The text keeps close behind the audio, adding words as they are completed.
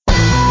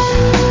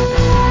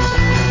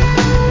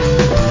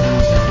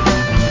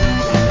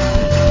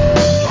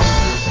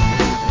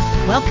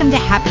to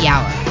Happy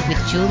Hour with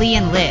Julie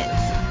and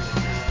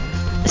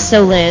Liz.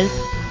 So, Liz,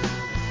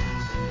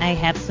 I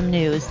have some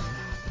news.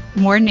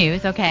 More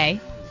news, okay.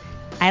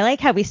 I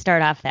like how we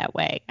start off that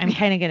way. I'm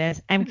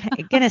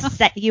gonna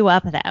set you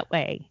up that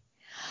way.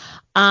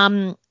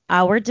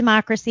 Our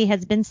democracy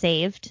has been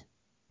saved.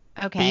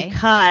 Okay.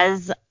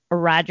 Because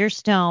Roger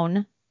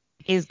Stone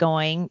is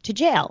going to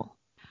jail.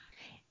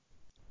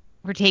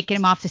 We're taking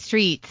him off the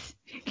streets.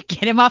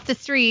 Get him off the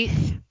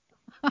streets.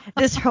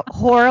 This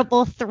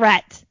horrible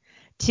threat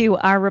to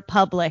our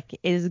republic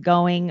is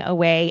going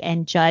away,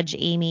 and Judge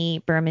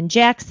Amy Berman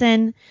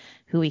Jackson,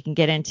 who we can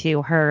get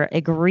into her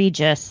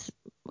egregious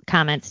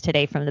comments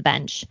today from the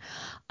bench,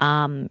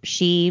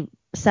 she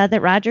said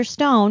that Roger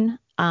Stone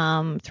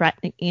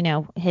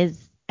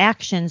his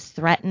actions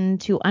threaten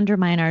to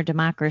undermine our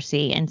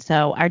democracy, and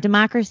so our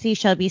democracy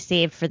shall be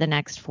saved for the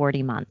next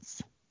 40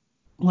 months.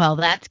 Well,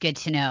 that's good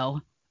to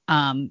know.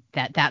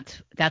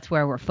 That's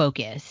where we're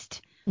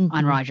focused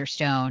on Roger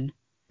Stone,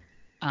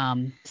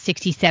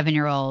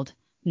 67-year-old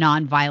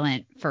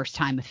nonviolent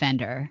first-time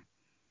offender.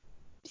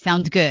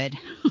 Sounds good.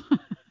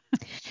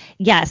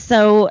 Yeah,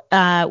 so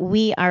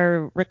we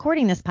are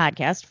recording this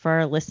podcast for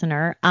our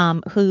listener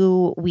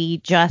who we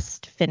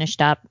just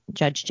finished up.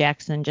 Judge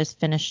Jackson just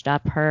finished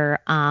up her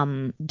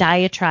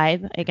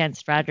diatribe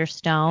against Roger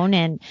Stone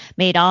and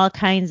made all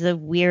kinds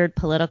of weird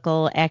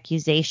political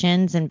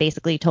accusations and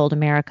basically told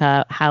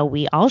America how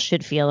we all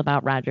should feel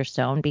about Roger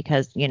Stone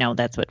because,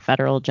 that's what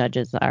federal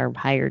judges are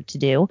hired to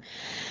do.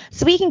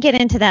 So we can get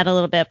into that a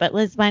little bit. But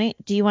Liz,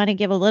 do you want to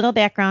give a little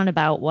background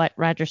about what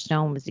Roger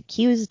Stone was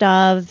accused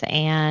of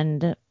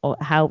and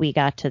how we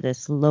got to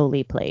this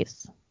lowly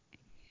place?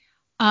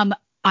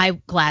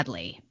 I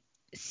gladly.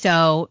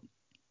 So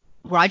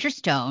Roger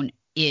Stone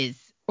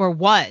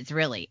was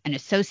really an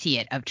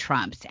associate of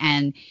Trump's,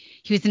 and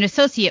he was an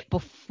associate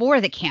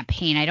before the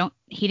campaign.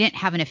 He didn't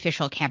have an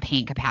official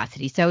campaign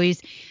capacity. So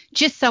he's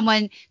just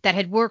someone that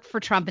had worked for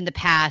Trump in the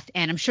past,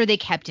 and I'm sure they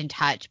kept in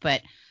touch,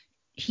 but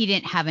he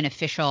didn't have an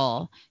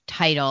official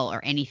title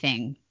or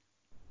anything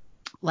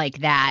like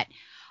that.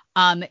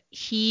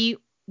 He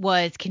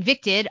was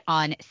convicted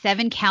on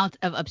 7 counts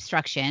of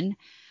obstruction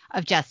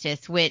of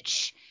justice,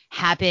 which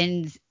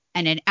happens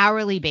on an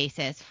hourly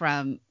basis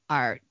from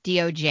our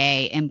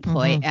DOJ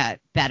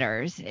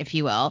betters, if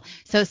you will.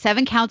 So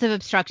 7 counts of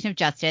obstruction of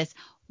justice,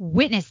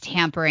 witness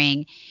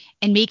tampering,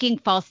 and making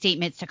false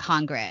statements to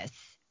Congress.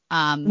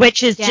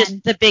 Which is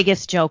just the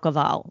biggest joke of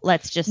all.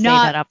 Let's just say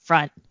that up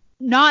front.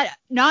 Not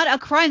a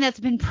crime that's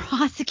been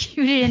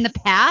prosecuted in the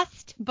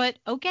past, but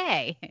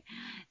okay.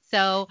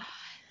 So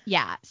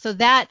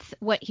that's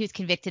what he was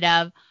convicted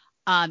of.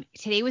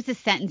 Today was the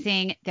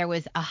sentencing. There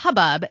was a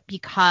hubbub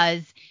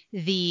because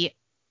the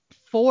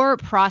 4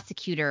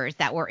 prosecutors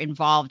that were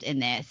involved in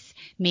this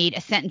made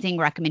a sentencing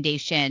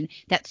recommendation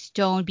that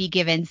Stone be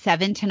given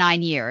 7 to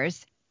 9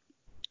 years,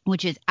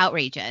 which is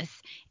outrageous.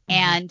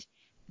 And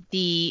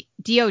the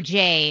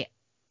DOJ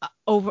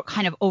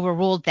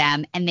overruled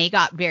them, and they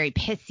got very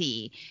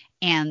pissy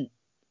and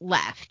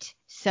left.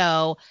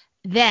 So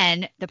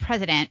then the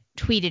president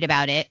tweeted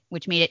about it,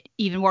 which made it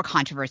even more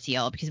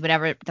controversial because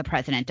whatever the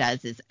president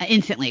does is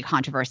instantly a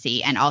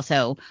controversy and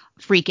also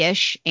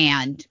freakish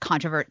and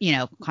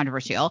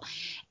controversial,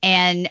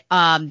 and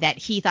that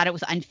he thought it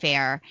was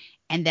unfair.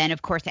 And then,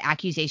 of course, the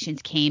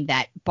accusations came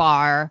that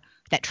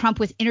Trump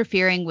was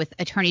interfering with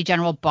Attorney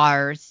General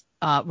Barr's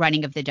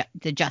running of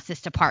the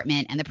Justice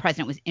Department, and the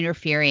president was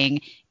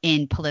interfering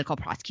in political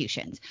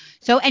prosecutions.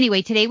 So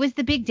anyway, today was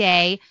the big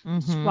day.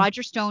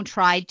 Roger Stone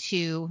tried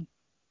to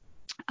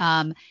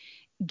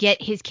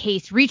get his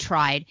case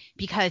retried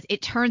because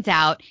it turns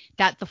out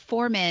that the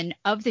foreman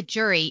of the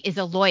jury is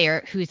a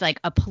lawyer who's like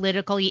a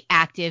politically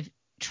active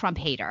Trump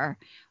hater.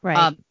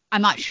 Right.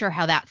 I'm not sure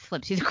how that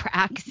slipped through the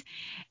cracks.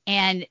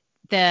 And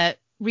the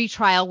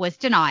retrial was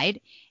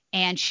denied,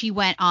 and she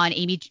went on.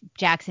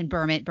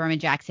 Berman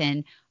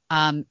Jackson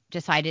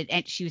decided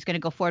and she was going to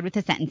go forward with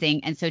the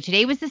sentencing. And so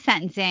today was the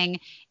sentencing,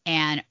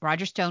 and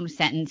Roger Stone was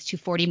sentenced to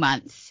 40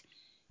 months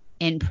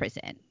in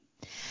prison.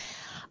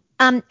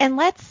 And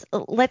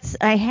let's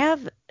I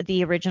have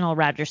the original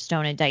Roger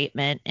Stone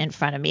indictment in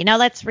front of me. Now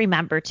let's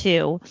remember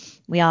too,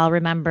 we all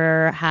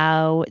remember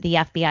how the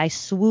FBI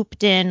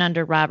swooped in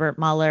under Robert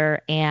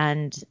Mueller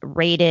and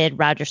raided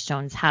Roger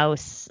Stone's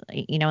house,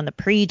 in the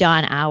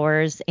pre-dawn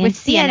hours. And with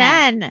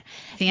CNN.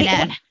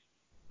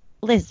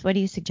 Liz, what are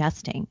you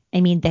suggesting?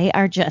 I mean, they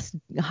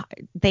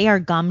are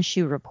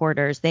gumshoe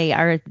reporters. They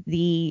are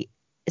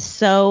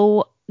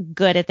so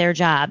good at their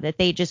job that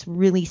they just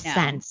really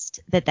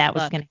sensed that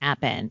was going to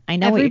happen. I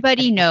know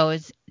everybody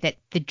knows that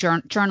the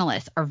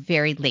journalists are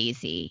very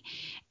lazy,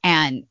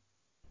 and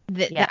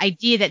the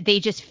idea that they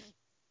just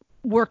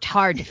worked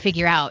hard to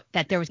figure out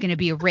that there was going to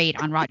be a raid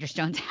on Roger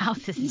Stone's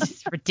house is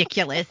just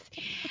ridiculous.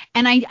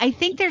 And I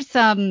think there's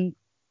some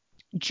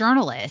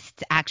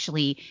journalists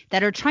actually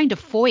that are trying to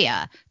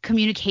FOIA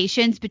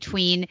communications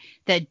between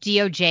the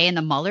DOJ and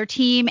the Mueller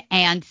team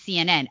and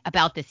CNN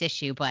about this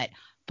issue, but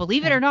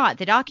believe it or not,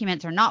 the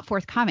documents are not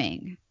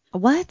forthcoming.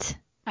 What?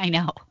 I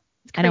know.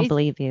 I don't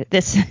believe you.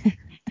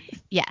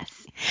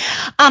 Yes.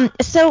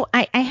 So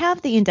I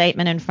have the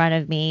indictment in front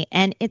of me,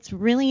 and it's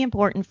really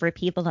important for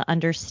people to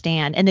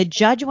understand. And the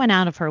judge went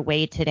out of her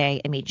way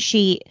today. I mean,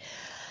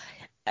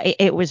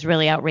 it was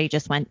really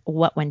outrageous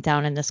what went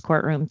down in this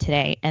courtroom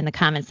today and the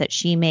comments that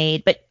she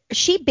made. But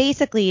she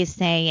basically is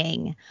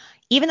saying,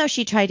 even though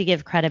she tried to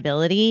give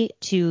credibility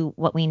to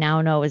what we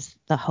now know is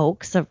the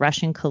hoax of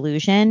Russian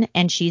collusion,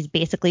 and she's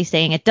basically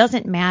saying it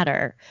doesn't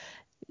matter,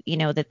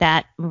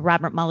 that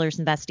Robert Mueller's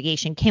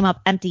investigation came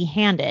up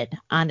empty-handed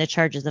on the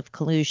charges of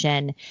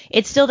collusion.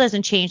 It still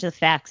doesn't change the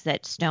facts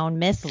that Stone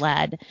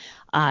misled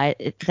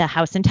the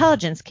House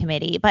Intelligence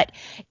Committee. But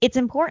it's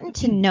important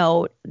to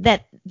note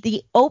that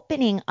the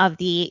opening of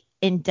the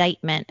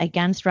indictment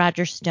against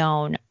Roger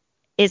Stone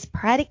is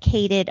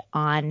predicated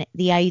on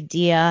the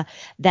idea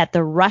that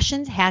the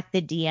Russians hacked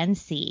the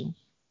DNC.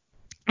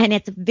 And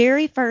its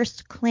very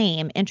first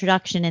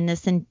introduction in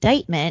this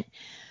indictment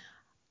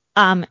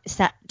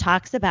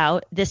talks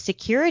about the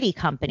security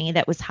company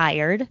that was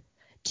hired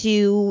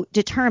to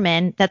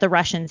determine that the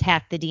Russians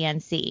hacked the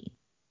DNC.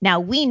 Now,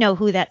 we know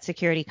who that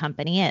security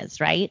company is,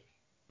 right?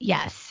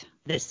 Yes.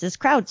 This is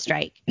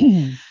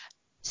CrowdStrike.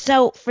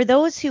 So for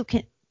those who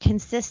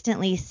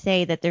consistently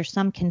say that there's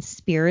some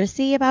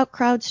conspiracy about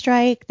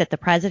CrowdStrike, that the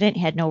president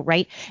had no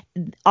right,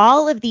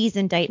 all of these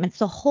indictments,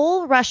 the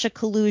whole Russia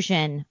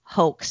collusion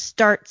hoax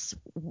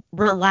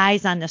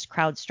relies on this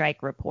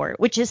CrowdStrike report,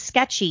 which is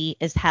sketchy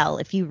as hell.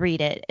 If you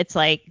read it, it's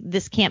like,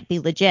 this can't be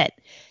legit.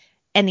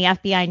 And the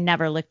FBI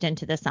never looked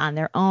into this on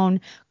their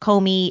own.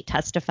 Comey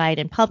testified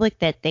in public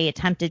that they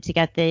attempted to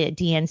get the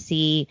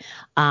DNC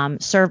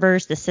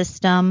servers, the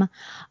system,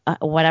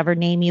 whatever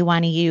name you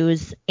want to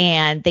use,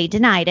 and they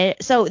denied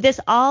it. So this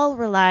all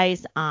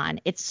relies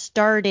on, it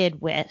started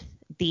with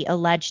the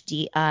alleged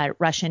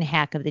Russian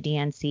hack of the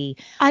DNC.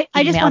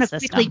 I just want to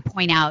quickly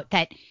point out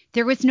that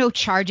there was no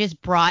charges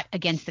brought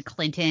against the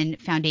Clinton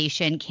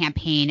Foundation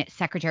campaign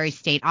Secretary of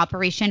State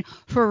operation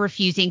for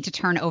refusing to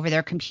turn over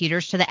their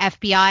computers to the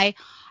FBI.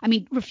 I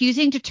mean,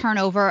 refusing to turn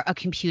over a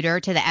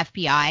computer to the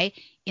FBI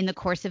in the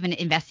course of an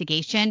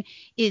investigation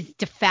is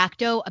de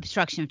facto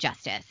obstruction of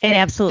justice. It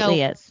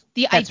absolutely is.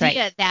 That's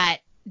idea right.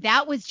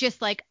 that was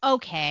just like,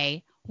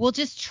 okay, we'll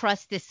just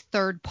trust this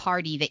third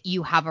party that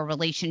you have a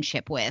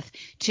relationship with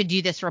to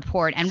do this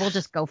report, and we'll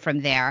just go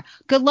from there.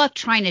 Good luck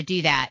trying to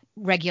do that,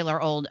 regular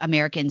old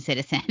American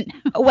citizen.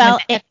 Well,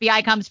 when the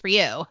FBI comes for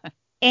you.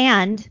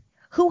 And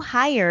who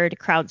hired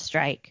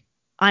CrowdStrike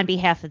on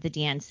behalf of the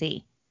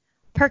DNC?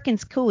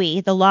 Perkins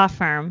Coie, the law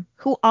firm,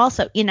 who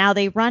also,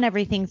 they run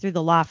everything through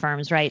the law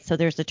firms, right? So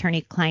there's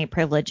attorney-client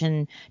privilege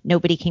and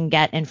nobody can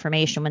get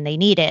information when they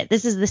need it.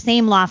 This is the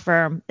same law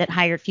firm that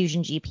hired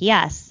Fusion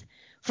GPS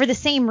for the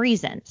same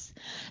reasons.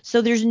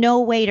 So there's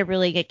no way to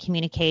really get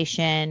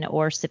communication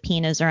or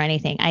subpoenas or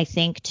anything, I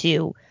think,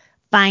 to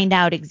find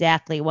out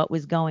exactly what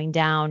was going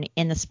down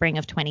in the spring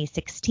of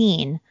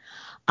 2016.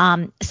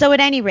 So at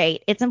any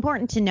rate, it's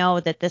important to know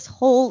that this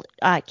whole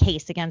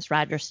case against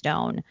Roger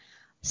Stone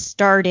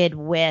started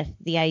with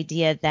the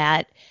idea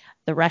that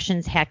the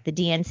Russians hacked the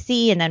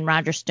DNC, and then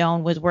Roger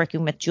Stone was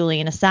working with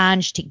Julian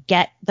Assange to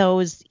get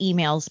those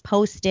emails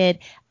posted.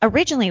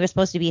 Originally, it was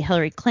supposed to be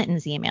Hillary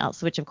Clinton's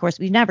emails, which, of course,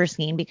 we've never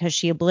seen because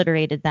she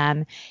obliterated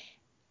them.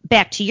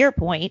 Back to your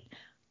point,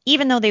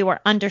 even though they were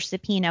under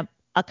subpoena,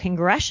 a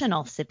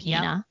congressional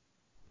subpoena,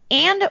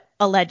 and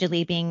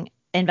allegedly being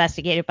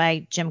investigated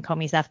by Jim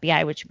Comey's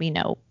FBI, which we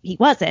know he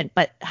wasn't,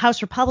 but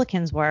House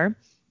Republicans were.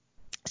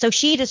 So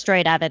she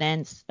destroyed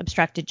evidence,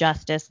 obstructed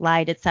justice,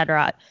 lied,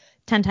 etc.,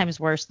 10 times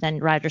worse than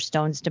Roger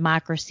Stone's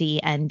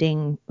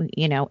democracy-ending,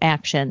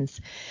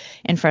 actions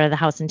in front of the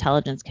House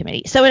Intelligence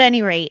Committee. So at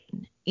any rate,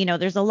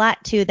 there's a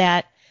lot to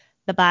that.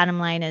 The bottom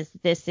line is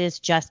this is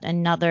just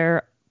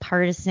another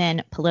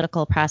partisan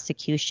political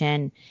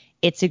prosecution.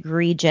 It's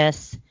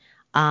egregious.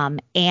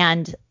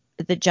 And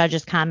the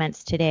judge's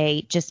comments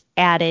today just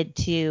added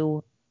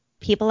to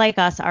people like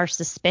us, our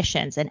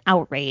suspicions and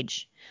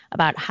outrage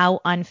about how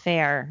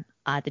unfair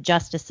the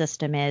justice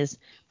system is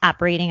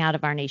operating out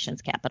of our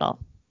nation's capital.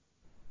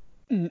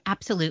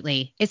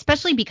 Absolutely.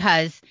 Especially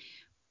because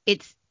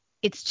it's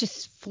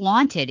just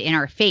flaunted in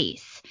our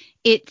face.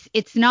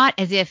 It's not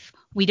as if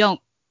we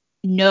don't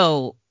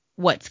know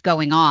what's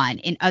going on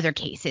in other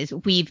cases.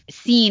 We've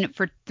seen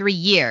for 3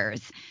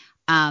 years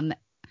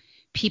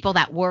people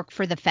that work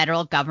for the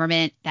federal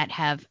government that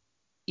have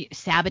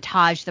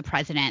sabotaged the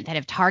president, that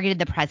have targeted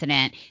the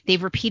president.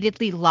 They've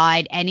repeatedly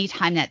lied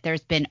anytime that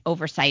there's been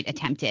oversight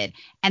attempted,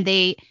 and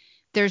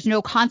there's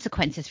no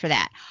consequences for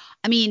that.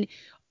 I mean,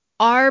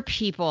 our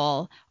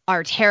people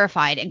are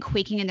terrified and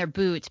quaking in their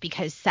boots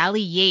because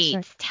Sally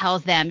Yates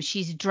tells them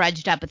she's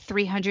dredged up a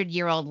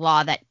 300-year-old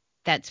law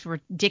that's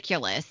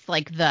ridiculous,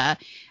 like the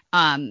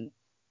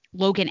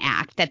Logan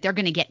Act, that they're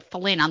going to get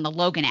Flynn on the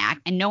Logan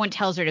Act, and no one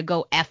tells her to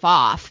go F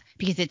off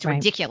because it's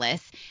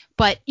ridiculous.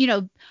 But,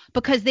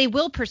 because they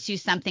will pursue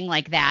something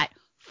like that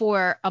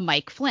for a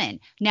Mike Flynn.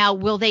 Now,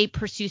 will they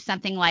pursue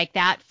something like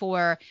that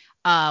for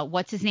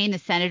what's his name, the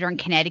senator in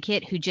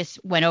Connecticut who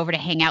just went over to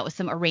hang out with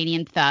some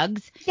Iranian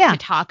thugs Yeah. to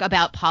talk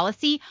about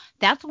policy.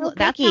 That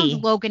sounds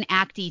Logan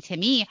Acty to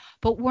me,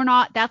 but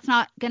that's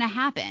not going to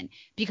happen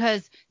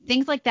because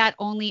things like that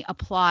only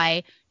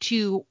apply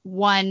to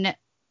one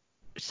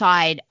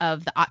side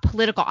of the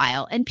political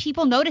aisle, and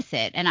people notice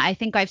it. And I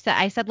think I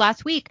said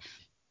last week,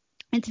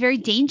 it's very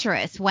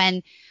dangerous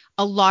when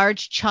a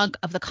large chunk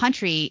of the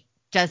country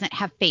doesn't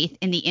have faith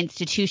in the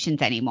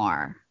institutions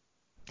anymore.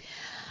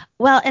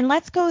 Well, and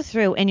let's go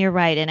through, and you're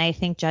right, and I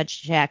think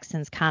Judge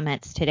Jackson's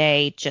comments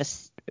today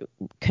just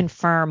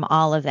confirm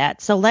all of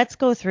that. So let's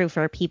go through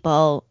for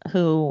people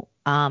who,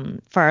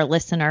 for our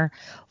listener,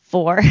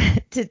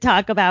 to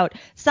talk about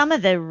some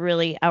of the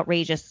really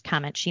outrageous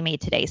comments she made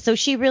today. So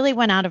she really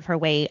went out of her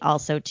way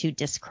also to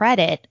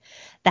discredit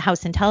the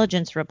House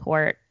intelligence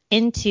report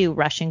into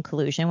Russian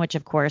collusion, which,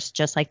 of course,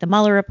 just like the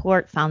Mueller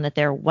report, found that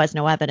there was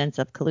no evidence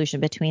of collusion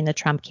between the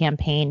Trump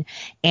campaign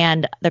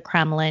and the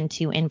Kremlin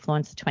to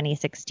influence the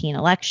 2016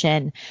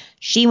 election.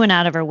 She went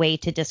out of her way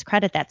to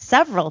discredit that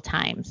several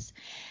times,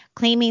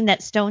 claiming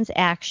that Stone's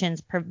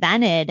actions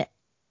prevented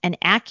an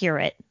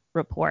accurate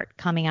report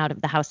coming out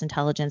of the House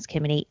Intelligence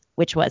Committee,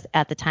 which was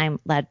at the time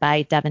led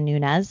by Devin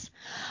Nunes.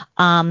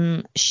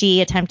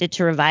 She attempted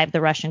to revive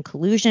the Russian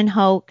collusion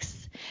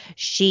hoax.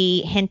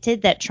 She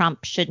hinted that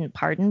Trump shouldn't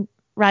pardon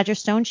Roger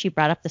Stone. She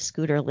brought up the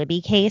Scooter Libby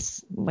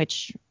case,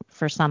 which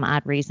for some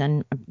odd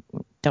reason,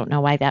 don't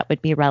know why that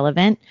would be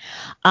relevant.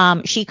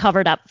 She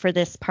covered up for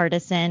this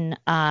partisan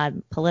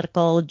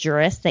political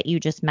jurist that you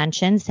just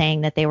mentioned,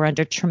 saying that they were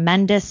under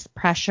tremendous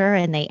pressure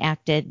and they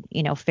acted,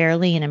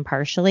 fairly and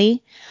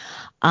impartially.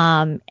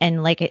 And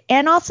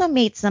also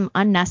made some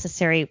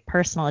unnecessary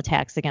personal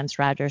attacks against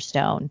Roger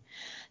Stone,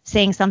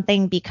 saying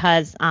something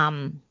because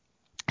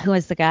who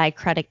is the guy,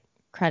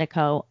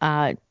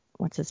 Credico,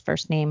 what's his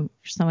first name?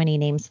 There's so many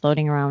names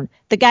floating around.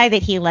 The guy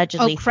that he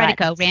allegedly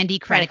Credico, Randy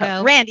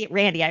Credico.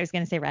 Randy, I was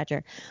going to say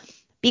Roger.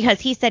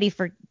 Because he said he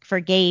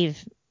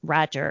forgave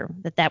Roger,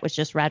 that was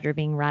just Roger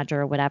being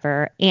Roger or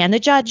whatever. And the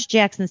judge,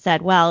 Jackson,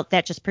 said, well,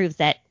 that just proves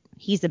that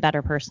he's a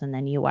better person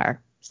than you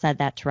are, said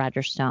that to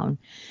Roger Stone.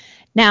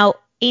 Now,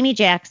 Amy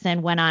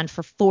Jackson went on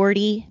for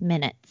 40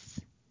 minutes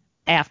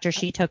after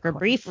she took her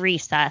brief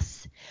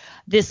recess,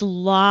 this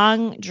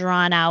long,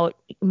 drawn-out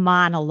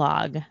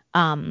monologue,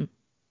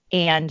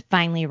 and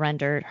finally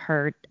rendered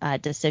her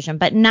decision,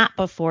 but not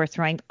before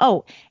throwing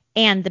 –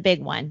 and the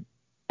big one,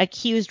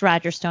 accused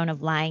Roger Stone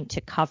of lying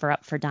to cover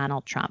up for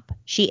Donald Trump.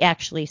 She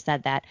actually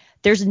said that.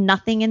 There's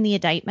nothing in the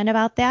indictment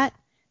about that.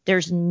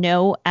 There's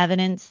no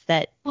evidence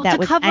that was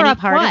any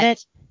part of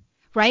it.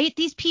 Right?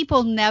 These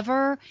people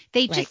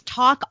just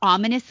talk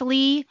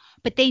ominously,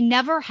 but they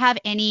never have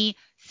any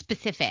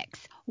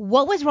specifics.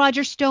 What was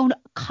Roger Stone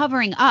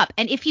covering up?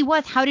 And if he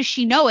was, how does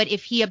she know it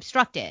if he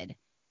obstructed?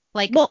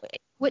 What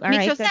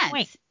makes no sense?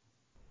 Point.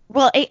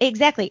 Well,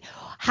 exactly.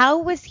 How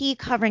was he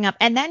covering up?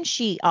 And then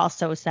she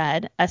also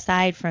said,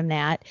 aside from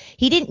that,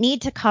 he didn't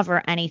need to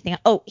cover anything.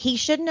 He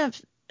shouldn't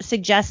have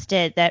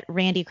suggested that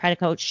Randy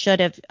Credico should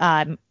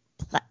have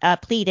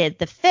pleaded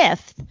the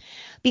fifth,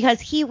 because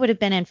he would have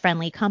been in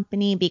friendly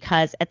company,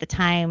 because at the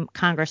time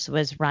Congress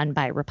was run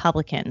by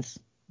Republicans.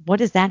 What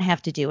does that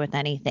have to do with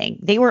anything?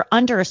 They were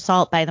under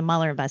assault by the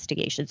Mueller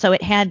investigation. So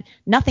it had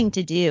nothing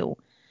to do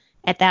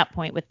at that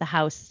point with the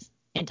House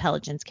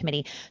Intelligence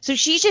Committee. So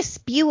she's just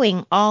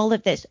spewing all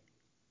of this.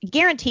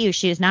 Guarantee you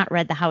she has not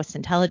read the House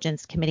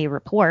Intelligence Committee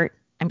report.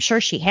 I'm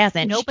sure she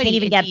hasn't. Nobody she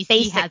can't even in get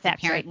DC has,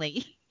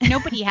 apparently.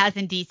 Nobody has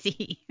in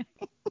DC.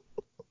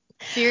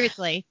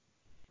 Seriously.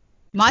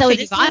 Masha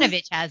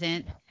Yovanovitch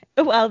hasn't.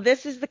 Well,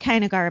 this is the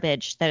kind of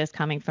garbage that is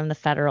coming from the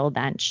federal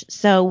bench.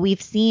 So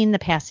we've seen the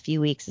past few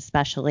weeks,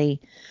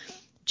 especially,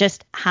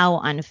 just how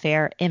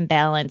unfair,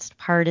 imbalanced,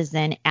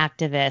 partisan,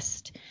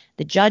 activist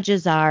the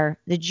judges are,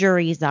 the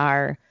juries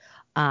are.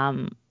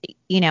 And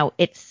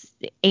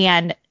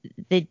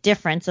the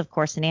difference, of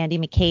course, and Andy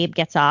McCabe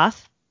gets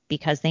off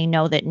because they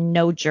know that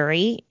no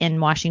jury in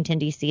Washington,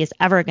 D.C. is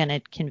ever going to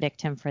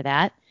convict him for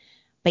that.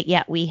 But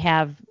yet we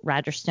have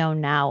Roger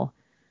Stone now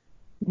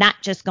not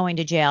just going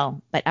to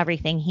jail, but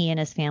everything he and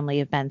his family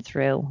have been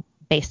through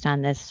based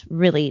on this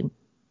really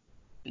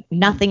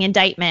nothing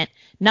indictment,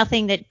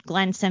 nothing that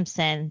Glenn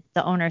Simpson,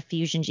 the owner of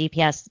Fusion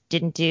GPS,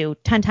 didn't do,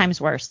 10 times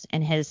worse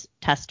in his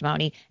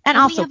testimony, and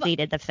also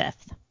pleaded the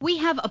fifth. We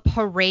have a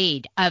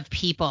parade of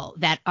people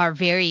that are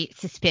very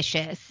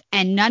suspicious,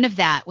 and none of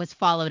that was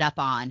followed up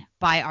on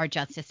by our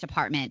Justice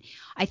Department.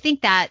 I think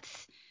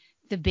that's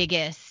the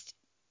biggest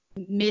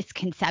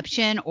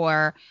misconception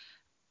or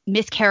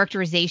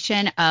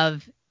mischaracterization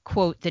of,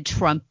 quote, the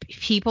Trump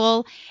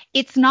people.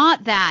 It's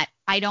not that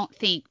I don't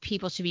think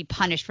people should be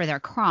punished for their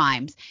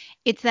crimes.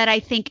 It's that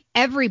I think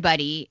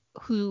everybody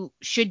who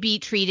should be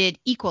treated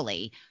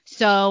equally.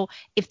 So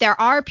if there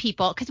are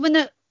people, because when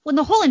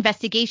the whole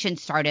investigation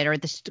started, or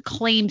the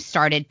claim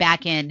started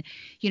back in,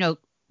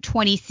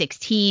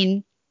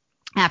 2016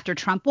 after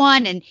Trump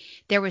won, and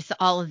there was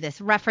all of this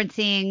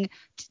referencing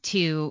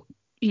to,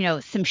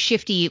 some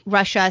shifty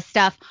Russia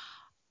stuff.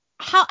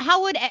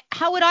 how would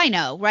I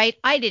know, right?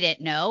 I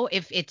didn't know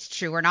if it's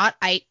true or not.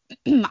 I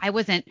I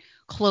wasn't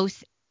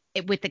close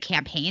with the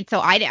campaign, so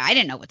I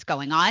didn't know what's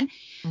going on.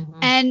 Mm-hmm.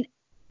 And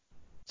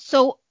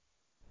so,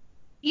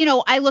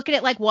 I look at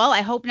it like, well,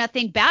 I hope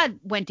nothing bad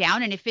went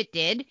down, and if it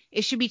did,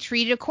 it should be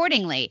treated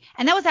accordingly.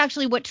 And that was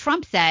actually what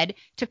Trump said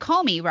to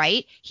Comey,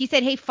 right? He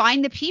said, hey,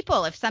 find the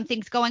people if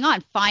something's going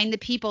on. Find the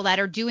people that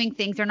are doing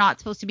things they're not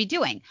supposed to be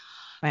doing.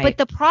 Right. But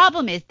the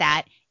problem is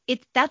that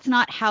that's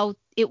not how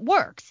it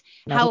works.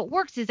 Nope. How it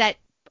works is that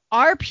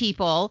our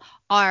people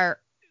are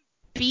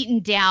beaten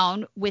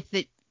down with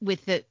the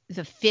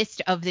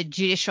fist of the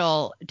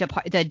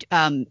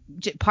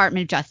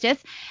Department of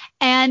Justice,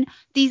 and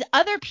these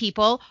other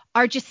people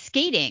are just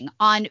skating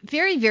on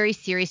very, very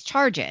serious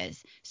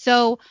charges.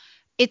 So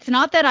it's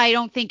not that I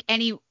don't think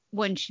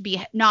anyone should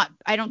be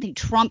I don't think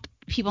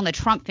people in the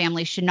Trump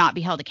family should not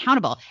be held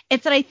accountable.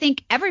 It's that I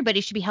think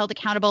everybody should be held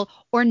accountable,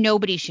 or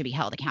nobody should be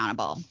held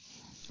accountable.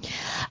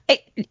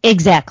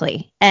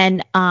 Exactly.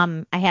 And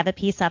I have a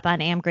piece up on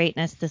Am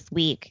Greatness this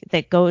week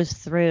that goes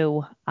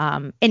through,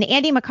 and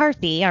Andy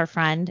McCarthy, our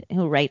friend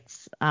who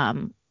writes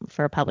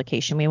for a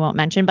publication we won't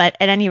mention, but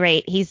at any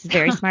rate, he's a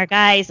very smart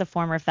guy. He's a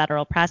former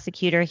federal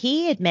prosecutor.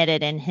 He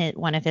admitted in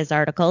one of his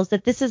articles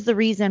that this is the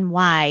reason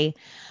why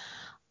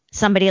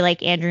somebody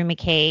like Andrew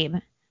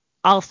McCabe.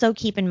 Also,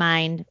 keep in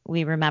mind,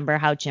 we remember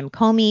how Jim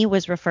Comey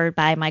was referred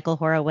by Michael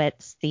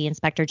Horowitz, the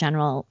Inspector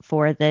General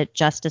for the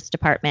Justice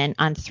Department,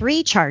 on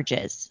 3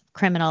 charges: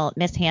 criminal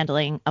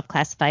mishandling of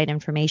classified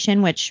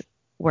information, which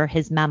were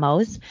his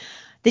memos.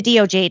 The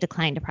DOJ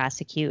declined to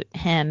prosecute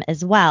him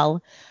as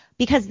well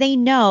because they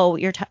know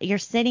you're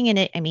sitting in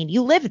it. I mean,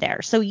 you live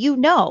there, so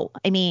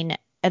and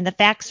the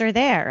facts are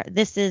there.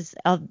 That's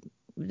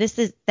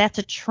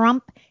a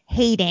Trump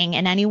hating,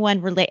 and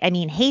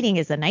hating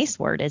is a nice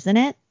word, isn't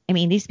it? I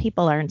mean, these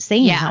people are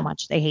insane how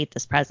much they hate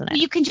this president.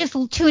 You can just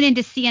tune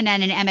into CNN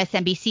and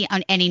MSNBC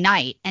on any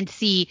night and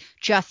see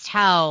just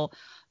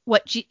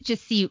what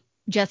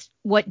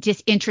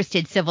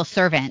disinterested civil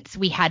servants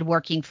we had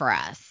working for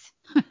us,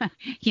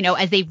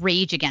 as they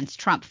rage against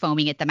Trump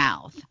foaming at the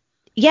mouth.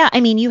 Yeah,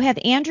 I mean, you have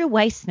Andrew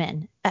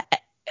Weissman,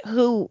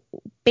 who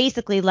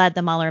basically led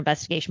the Mueller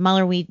investigation.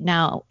 Mueller, we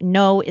now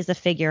know, is a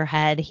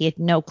figurehead. He had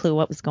no clue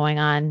what was going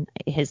on.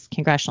 His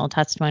congressional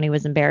testimony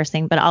was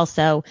embarrassing, but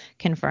also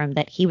confirmed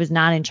that he was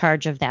not in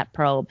charge of that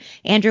probe.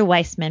 Andrew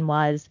Weissman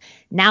was.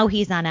 Now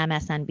he's on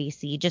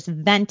MSNBC, just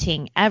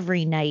venting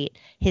every night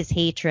his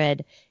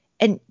hatred.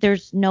 And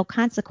there's no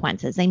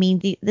consequences. I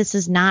mean, this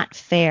is not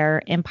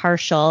fair,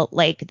 impartial,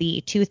 like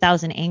the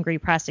 2,000 angry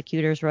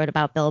prosecutors wrote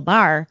about Bill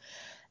Barr.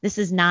 This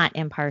is not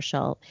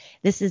impartial.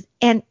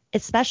 And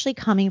especially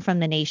coming from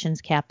the nation's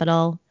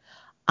capital,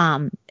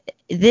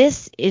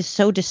 this is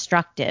so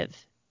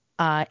destructive,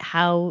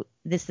 how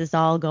this is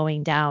all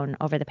going down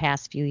over the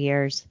past few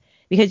years,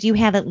 because you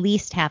have at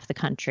least half the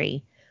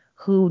country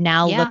who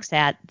now looks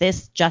at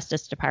this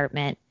Justice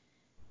Department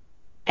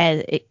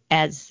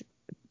as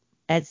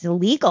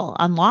illegal,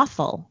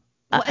 unlawful,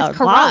 as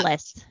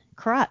lawless,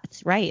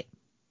 corrupt, right?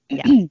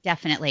 Yeah,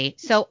 definitely.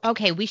 So,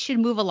 okay, we should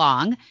move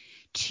along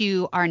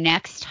to our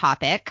next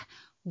topic,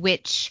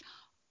 which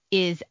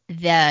is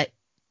the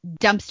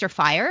dumpster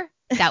fire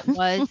that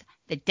was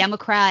the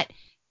Democrat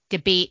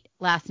debate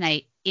last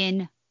night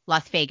in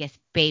Las Vegas,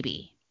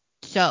 baby.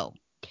 So,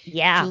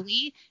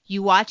 Julie,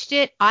 you watched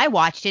it. I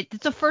watched it.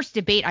 It's the first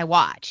debate I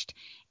watched.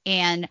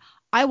 And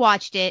I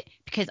watched it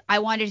because I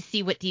wanted to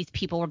see what these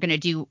people were going to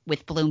do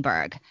with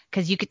Bloomberg,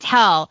 because you could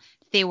tell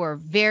they were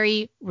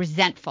very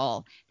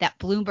resentful that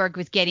Bloomberg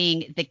was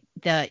getting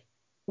the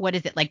what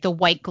is it, like the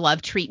white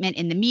glove treatment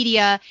in the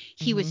media.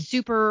 He was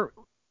super,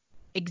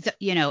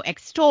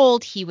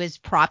 extolled. He was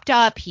propped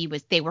up.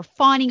 They were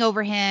fawning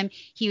over him.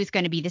 He was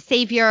going to be the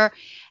savior.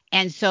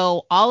 And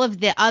so all of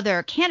the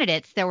other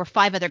candidates, there were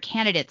 5 other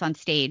candidates on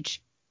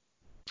stage.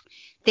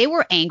 They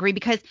were angry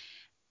because,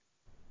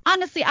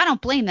 honestly, I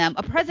don't blame them.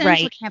 A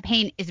presidential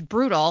campaign is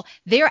brutal.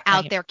 They're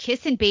out there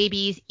kissing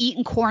babies,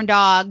 eating corn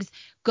dogs,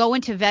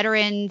 going to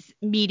veterans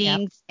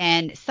meetings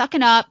and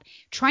sucking up,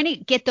 trying to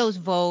get those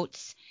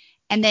votes.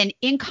 And then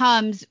in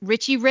comes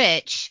Richie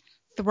Rich,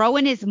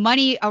 throwing his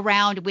money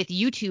around with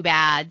YouTube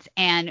ads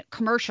and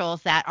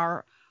commercials that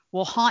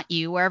will haunt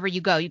you wherever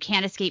you go. You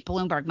can't escape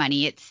Bloomberg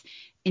money. It's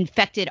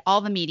infected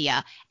all the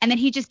media. And then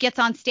he just gets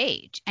on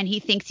stage and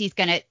he thinks he's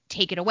going to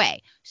take it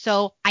away.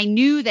 So I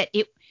knew that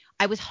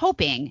I was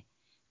hoping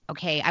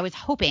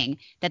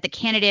that the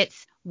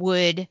candidates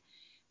would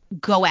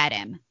go at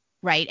him,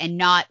 right, and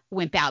not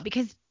wimp out,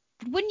 because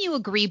wouldn't you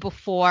agree,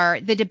 before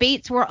the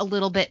debates were a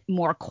little bit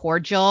more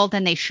cordial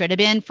than they should have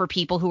been for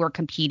people who were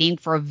competing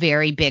for a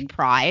very big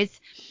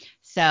prize?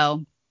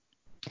 So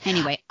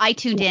anyway, I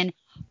tuned in.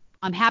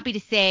 I'm happy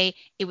to say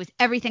it was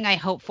everything I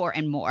hoped for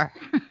and more.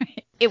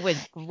 It was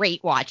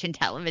great watching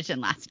television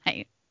last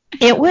night.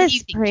 It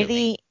was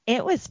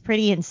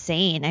pretty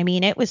insane. I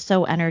mean, it was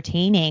so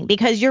entertaining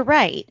because you're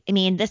right. I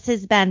mean,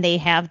 they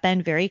have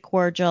been very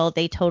cordial.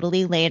 They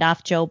totally laid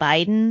off Joe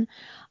Biden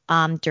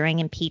during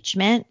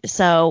impeachment.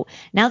 So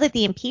now that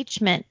the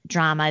impeachment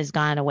drama has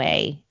gone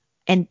away,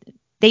 and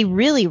they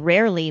really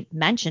rarely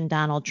mentioned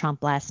Donald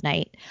Trump last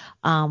night,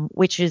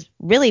 which has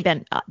really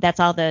been, that's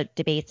all the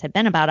debates have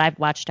been about. I've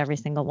watched every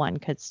single one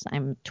because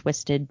I'm a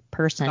twisted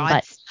person,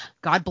 but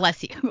God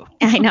bless you.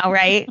 I know,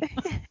 right?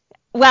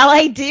 Well,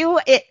 I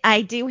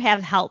do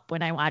have help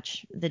when I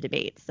watch the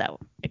debates, so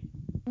it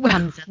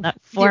comes in the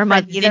form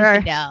of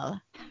either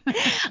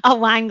a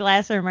wine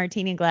glass or a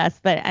martini glass.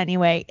 But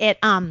anyway,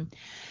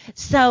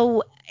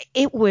 so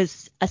it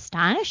was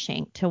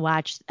astonishing to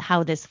watch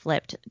how this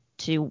flipped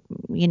to,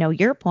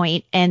 your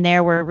point. And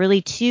there were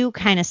really two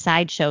kind of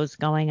sideshows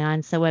going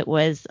on. So it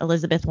was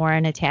Elizabeth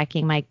Warren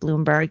attacking Mike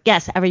Bloomberg.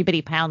 Yes,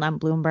 everybody piled on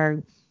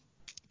Bloomberg.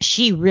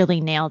 She really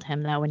nailed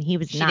him, though, and he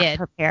was not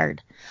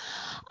prepared.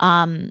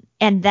 And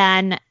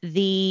then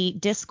the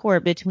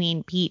discord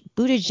between Pete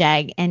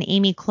Buttigieg and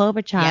Amy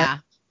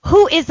Klobuchar,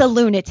 who is a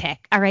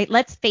lunatic. All right,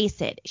 let's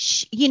face it.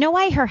 You know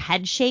why her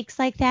head shakes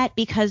like that?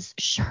 Because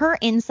her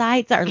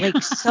insides are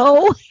like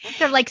so.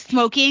 They're like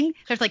smoking.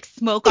 There's like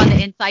smoke on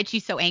the inside.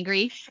 She's so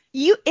angry.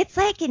 It's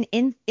like an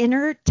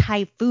inner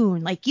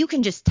typhoon. Like you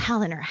can just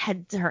tell in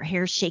her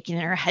hair's shaking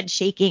and her head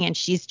shaking, and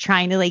she's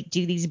trying to like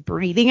do these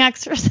breathing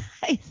exercises.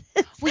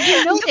 Well,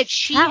 you know that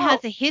she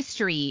has a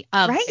history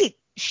of. Right.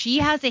 She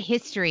has a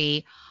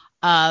history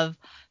of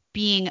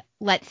being,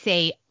 let's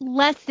say,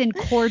 less than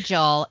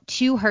cordial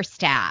to her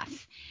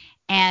staff.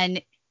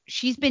 And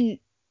she's been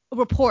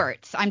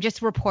reports. I'm just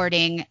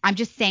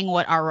saying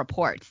what are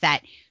reports,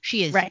 that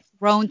she has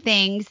thrown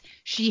things.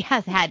 She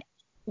has had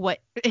what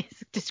is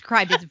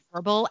described as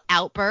verbal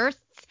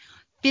outbursts,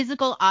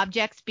 physical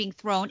objects being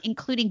thrown,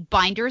 including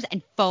binders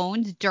and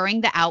phones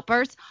during the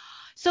outbursts.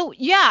 So,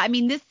 yeah, I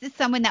mean, this is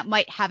someone that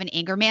might have an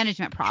anger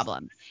management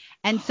problem.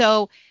 And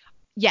so,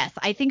 yes,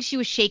 I think she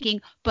was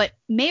shaking, but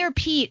Mayor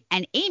Pete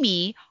and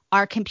Amy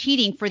are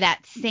competing for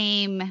that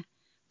same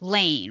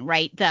lane,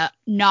 right? The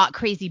not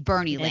crazy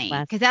Bernie lane,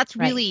 because that's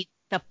really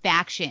the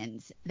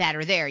factions that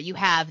are there. You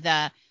have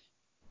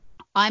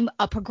I'm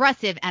a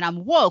progressive and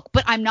I'm woke,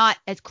 but I'm not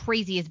as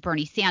crazy as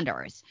Bernie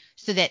Sanders.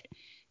 So that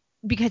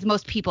because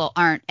most people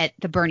aren't at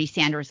the Bernie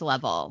Sanders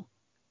level,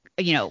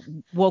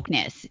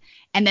 wokeness.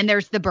 And then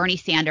there's the Bernie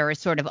Sanders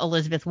sort of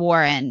Elizabeth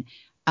Warren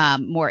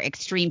more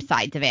extreme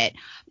sides of it.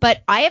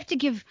 But I have to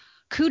give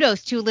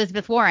kudos to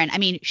Elizabeth Warren. I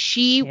mean,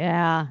 she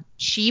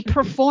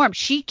performed.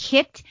 She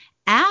kicked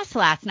ass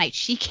last night.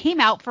 She came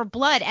out for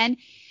blood, and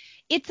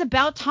it's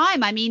about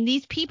time. I mean,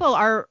 these people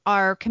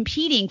are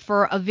competing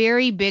for a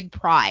very big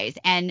prize.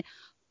 And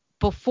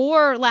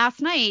before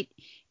last night,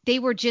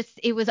 it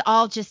was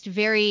all just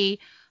very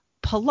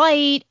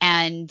polite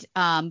and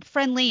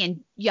friendly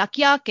and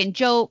yuck and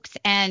jokes.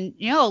 And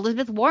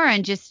Elizabeth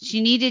Warren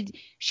she needed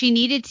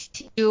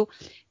to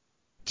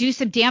do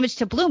some damage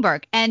to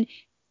Bloomberg. And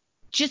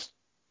just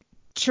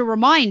to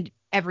remind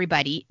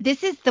everybody,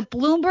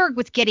 Bloomberg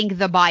was getting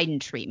the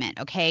Biden treatment.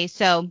 Okay,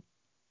 so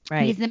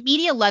because the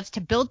media loves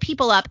to build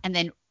people up and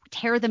then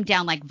tear them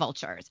down like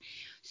vultures.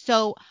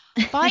 So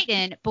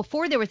Biden,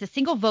 before there was a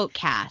single vote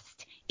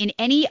cast in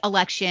any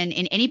election,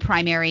 in any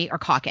primary or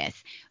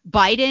caucus,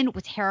 Biden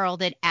was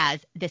heralded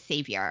as the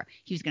savior.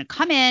 He was going to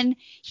come in.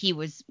 He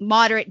was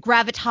moderate,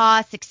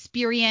 gravitas,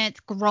 experience,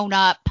 grown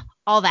up,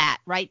 all that,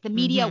 right? The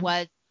media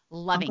was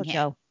loving Uncle him.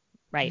 Joe.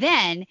 Right.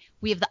 Then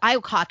we have the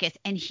Iowa caucus,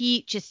 and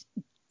he just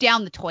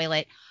down the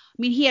toilet. I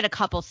mean, he had a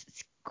couple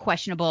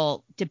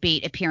questionable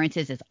debate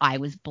appearances as I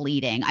was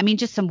bleeding. I mean,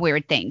 just some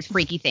weird things,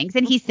 freaky things.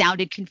 And he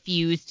sounded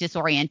confused,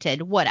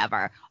 disoriented,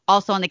 whatever,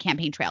 also on the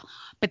campaign trail.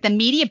 But the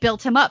media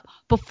built him up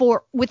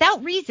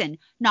without reason.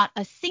 Not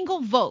a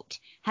single vote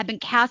had been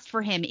cast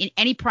for him in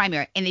any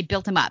primary, and they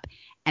built him up.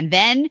 And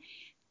then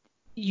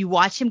you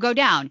watch him go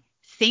down.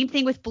 Same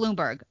thing with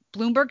Bloomberg.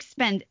 Bloomberg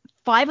spent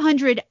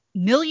 $500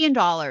 million.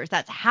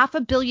 That's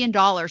 $500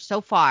 million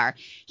so far.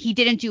 He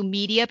didn't do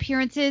media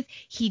appearances.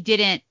 He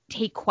didn't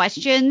take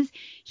questions.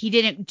 He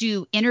didn't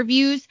do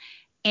interviews.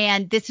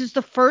 And this is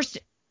the first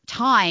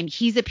time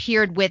he's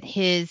appeared with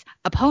his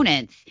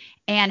opponents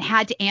and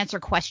had to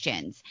answer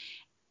questions.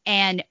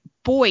 And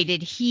boy,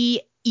 did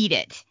he eat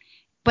it.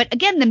 But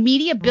again, the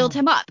media built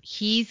him up.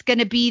 He's going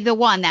to be the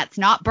one that's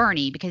not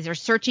Bernie, because they're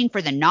searching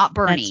for the not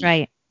Bernie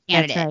candidate.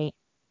 That's right.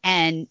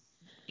 And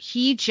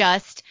he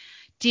just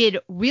did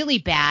really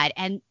bad.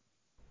 And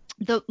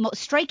the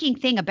most striking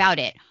thing about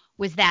it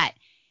was that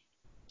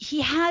he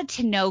had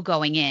to know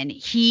going in,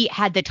 he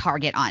had the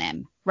target on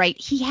him, right?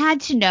 He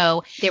had to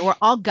know they were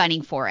all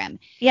gunning for him.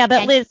 Yeah,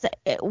 but Liz,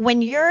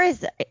 when you're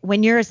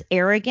as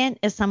arrogant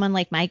as someone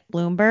like Mike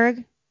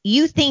Bloomberg,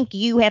 you think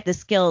you have the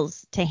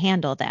skills to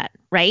handle that,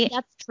 right?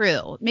 That's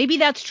true. Maybe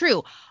that's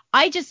true.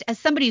 As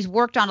somebody who's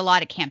worked on a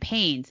lot of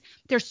campaigns,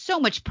 there's so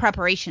much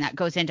preparation that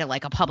goes into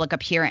like a public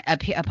appearance.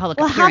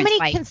 Well, how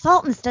many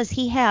consultants does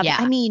he have? Yeah.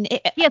 I mean,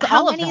 he has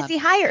how many has he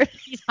hired?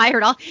 He's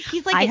hired all.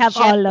 He's like a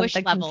Jeb Bush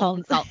level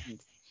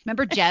consultant.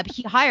 Remember Jeb?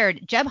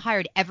 Jeb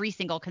hired every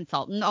single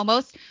consultant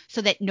almost,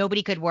 so that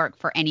nobody could work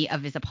for any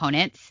of his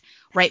opponents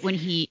right when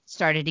he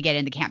started to get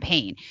in the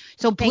campaign.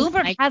 So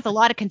Bloomberg has a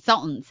lot of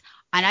consultants,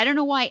 and I don't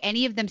know why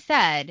any of them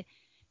said,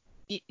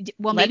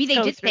 well, maybe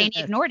they did say and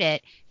ignored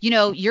it.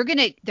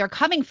 They're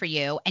coming for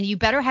you, and you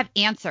better have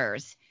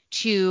answers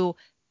to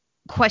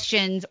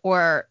questions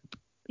or,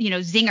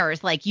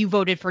 zingers like you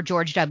voted for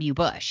George W.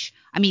 Bush.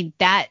 I mean,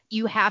 that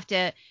you have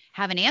to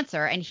have an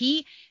answer. And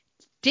he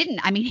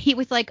didn't. I mean, he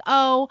was like,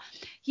 oh,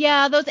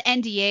 yeah, those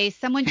NDAs,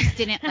 someone just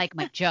didn't like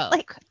my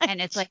joke. And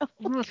it's like,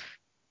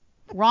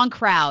 wrong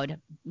crowd,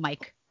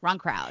 Mike, wrong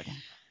crowd.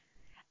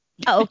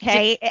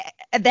 Okay.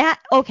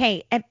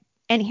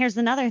 And here's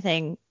another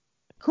thing.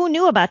 Who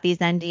knew about these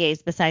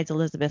NDAs besides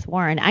Elizabeth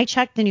Warren? I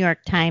checked the New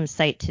York Times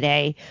site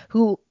today,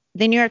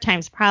 the New York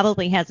Times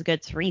probably has a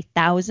good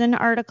 3,000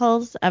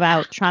 articles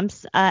about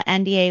Trump's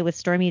NDA with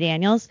Stormy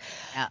Daniels.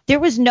 Yeah.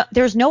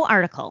 There's no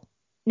article.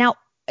 Now,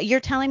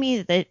 you're telling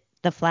me that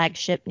the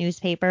flagship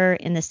newspaper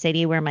in the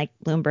city where Mike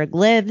Bloomberg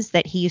lives,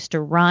 that he used to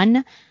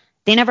run,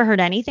 they never heard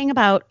anything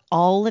about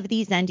all of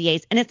these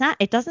NDAs. And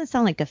it doesn't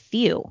sound like a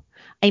few.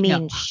 I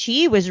mean,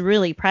 She was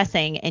really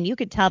pressing, and you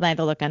could tell by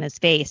the look on his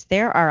face,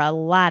 there are a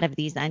lot of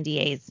these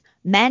NDAs,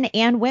 men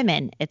and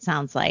women, it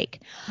sounds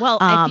like. Well,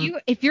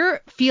 if you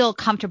feel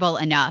comfortable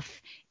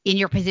enough in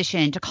your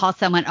position to call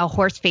someone a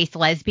horse-faced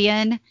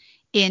lesbian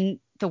in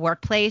the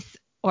workplace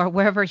or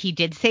wherever he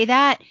did say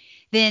that,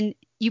 then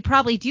you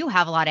probably do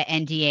have a lot of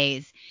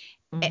NDAs.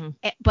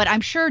 Mm-hmm. But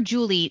I'm sure,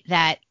 Julie,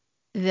 that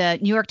the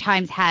New York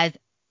Times has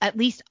at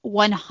least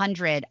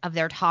 100 of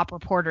their top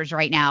reporters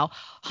right now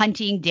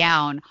hunting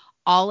down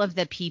all of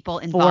the people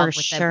involved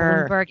with the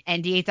Bloomberg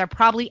NDAs. Are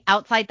probably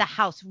outside the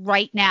house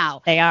right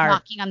now. They are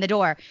knocking on the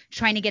door,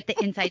 trying to get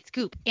the inside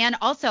scoop. And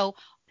also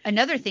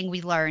another thing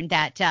we learned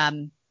that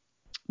the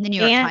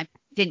New York Times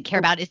didn't care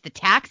about is the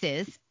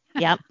taxes.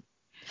 Yep.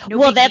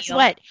 Well, that's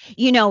what,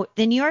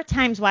 the New York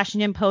Times,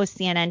 Washington Post,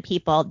 CNN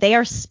people, they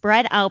are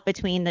spread out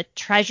between the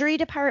Treasury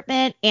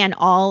Department and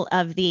all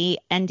of the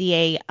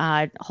NDA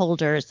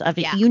holders of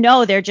it.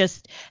 Yeah.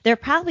 They're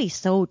probably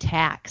so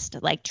taxed,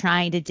 like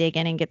trying to dig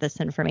in and get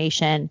this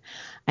information.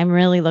 I'm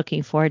really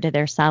looking forward to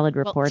their solid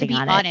reporting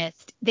on it. To be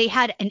honest, they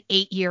had an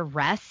 8-year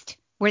rest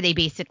where they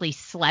basically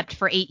slept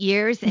for 8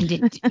 years and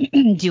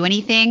didn't do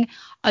anything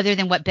other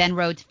than what Ben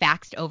Rhodes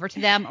faxed over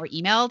to them or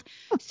emailed.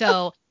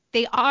 So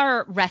they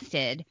are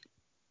rested.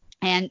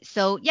 And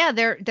so, yeah,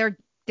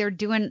 they're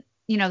doing,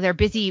 they're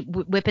busy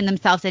whipping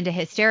themselves into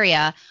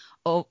hysteria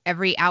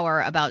every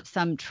hour about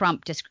some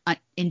Trump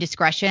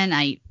indiscretion.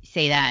 I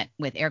say that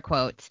with air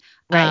quotes.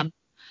 Right.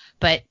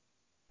 But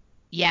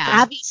yeah,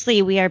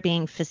 obviously we are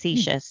being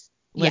facetious.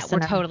 Yeah, we're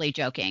totally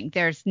joking.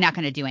 There's not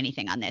going to do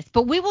anything on this,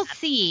 but we will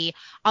see.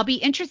 I'll be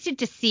interested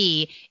to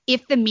see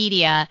if the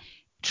media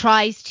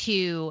tries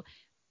to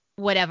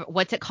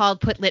what's it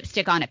called? Put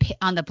lipstick on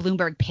the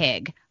Bloomberg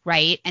pig,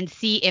 right? And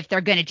see if they're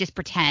going to just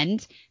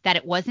pretend that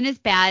it wasn't as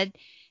bad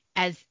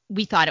as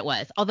we thought it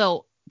was.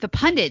 Although the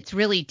pundits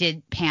really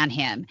did pan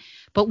him,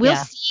 but we'll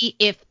see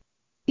if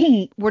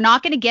we're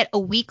not going to get a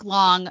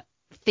week-long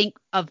think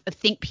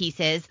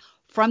pieces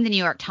from the New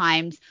York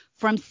Times,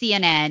 from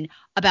CNN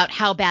about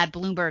how bad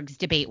Bloomberg's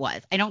debate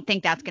was. I don't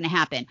think that's going to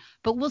happen,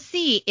 but we'll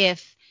see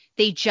if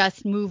they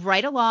just move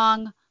right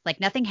along like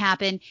nothing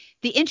happened.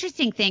 The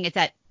interesting thing is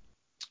that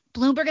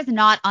Bloomberg is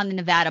not on the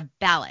Nevada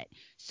ballot.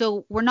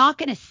 So we're not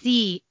going to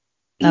see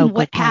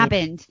what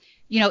happened,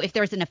 if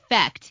there's an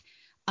effect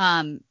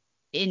in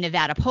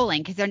Nevada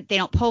polling, because they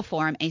don't poll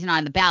for him and he's not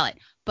on the ballot.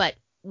 But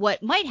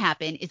what might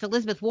happen is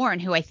Elizabeth Warren,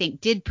 who I think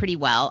did pretty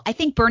well. I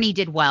think Bernie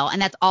did well,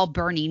 and that's all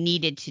Bernie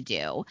needed to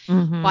do.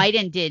 Mm-hmm.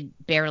 Biden did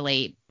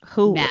barely.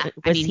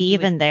 Was he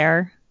even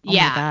there? Oh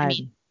yeah, I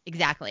mean,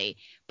 exactly.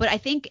 But I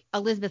think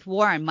Elizabeth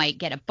Warren might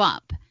get a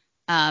bump.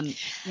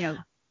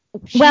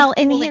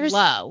 She's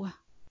low.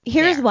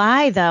 Here's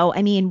why, though.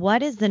 I mean,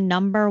 what is the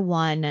number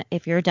one,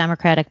 if you're a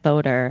Democratic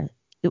voter,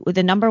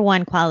 the number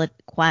one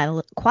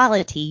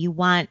quality you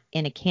want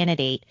in a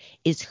candidate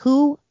is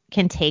who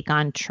can take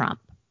on Trump,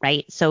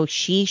 right? So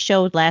she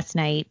showed last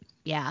night.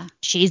 Yeah.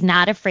 She's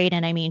not afraid.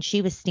 And I mean,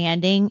 she was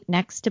standing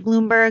next to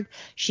Bloomberg.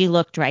 She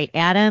looked right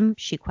at him.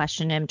 She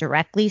questioned him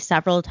directly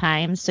several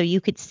times. So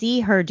you could see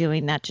her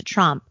doing that to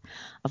Trump.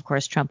 Of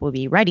course, Trump will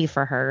be ready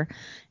for her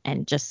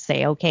and just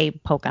say, okay,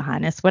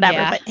 Pocahontas, whatever.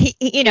 Yeah. But,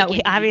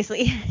 he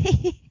obviously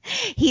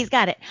he's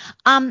got it.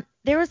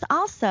 There was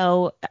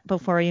also,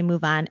 before we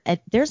move on,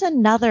 there's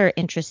another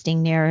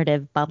interesting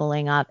narrative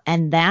bubbling up,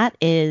 and that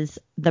is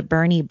the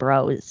Bernie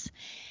bros.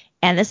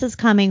 And this is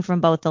coming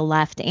from both the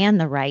left and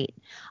the right.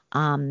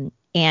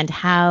 And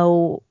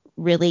how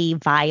really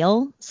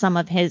vile some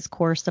of his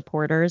core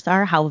supporters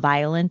are, how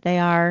violent they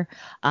are,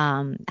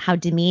 how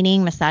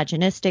demeaning,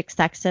 misogynistic,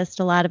 sexist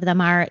a lot of them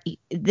are.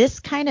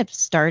 This kind of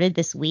started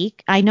this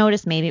week. I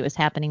noticed maybe it was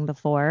happening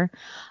before.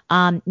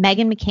 Meghan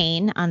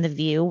McCain on The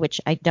View,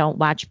 which I don't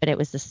watch, but it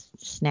was a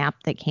snap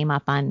that came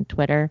up on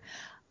Twitter,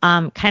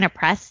 kind of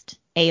pressed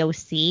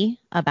AOC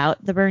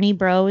about the Bernie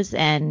bros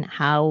and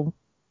how,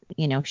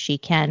 she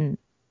can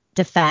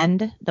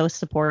defend those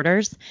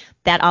supporters.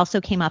 That also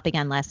came up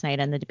again last night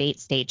on the debate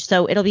stage.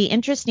 So it'll be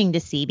interesting to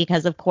see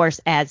because, of course,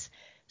 as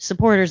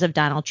supporters of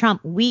Donald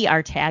Trump, we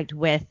are tagged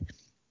with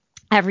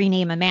every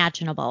name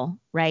imaginable,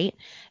 right?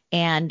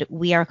 and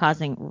we are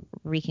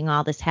wreaking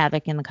all this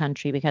havoc in the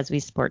country because we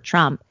support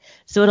Trump.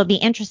 So it'll be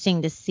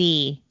interesting to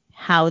see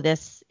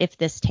if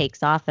this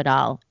takes off at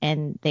all.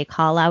 And they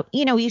call out,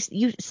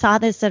 you saw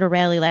this at a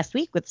rally last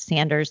week with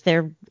Sanders.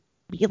 They're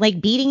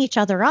like beating each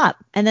other up.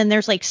 And then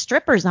there's like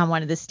strippers on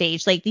one of the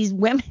stage. Like these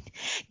women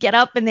get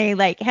up and they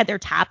like had their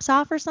tops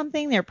off or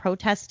something. They're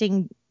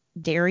protesting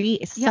dairy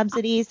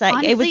subsidies. Like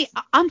honestly,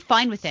 I'm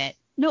fine with it.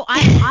 No,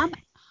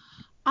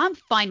 I'm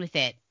fine with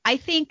it. I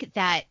think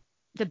that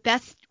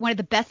one of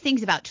the best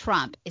things about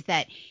Trump is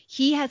that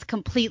he has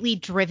completely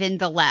driven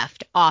the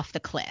left off the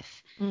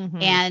cliff.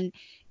 Mm-hmm. And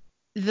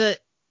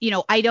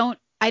I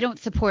don't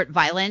support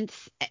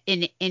violence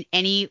in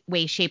any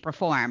way, shape, or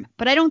form,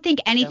 but I don't think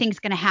anything's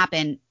going to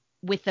happen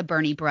with the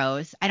Bernie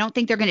bros. I don't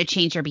think they're going to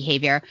change their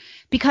behavior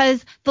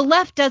because the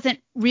left doesn't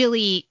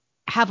really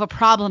have a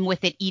problem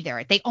with it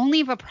either. They only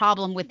have a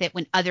problem with it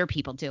when other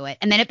people do it,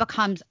 and then it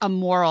becomes a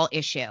moral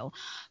issue.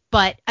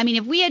 But I mean,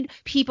 if we had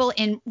people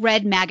in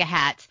red MAGA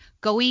hats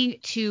going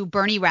to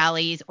Bernie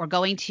rallies or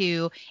going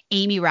to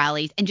Amy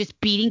rallies and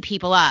just beating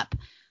people up,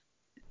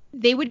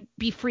 they would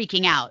be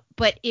freaking out.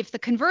 But if the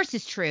converse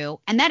is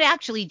true, and that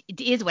actually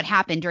is what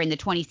happened during the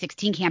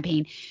 2016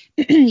 campaign,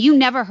 you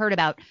never heard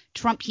about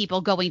Trump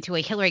people going to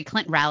a Hillary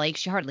Clinton rally.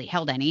 She hardly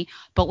held any,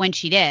 but when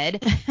she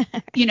did,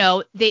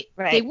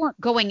 they weren't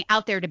going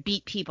out there to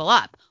beat people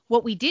up.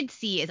 What we did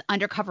see is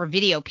undercover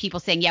video, people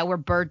saying, yeah, we're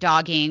bird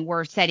dogging,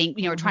 we're setting,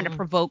 we're trying to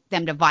provoke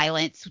them to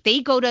violence. They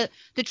go to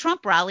the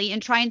Trump rally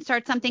and try and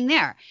start something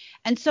there.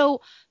 And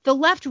so the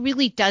left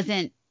really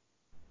doesn't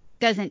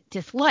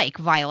dislike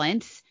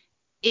violence.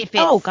 If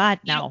it's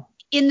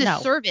in the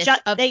service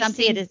of they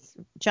something, see it as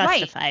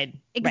justified. Right.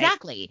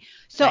 Exactly. Right.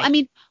 So, I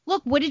mean,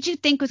 look, what did you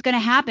think was going to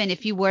happen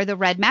if you wear the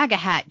red MAGA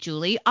hat,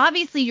 Julie?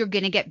 Obviously, you're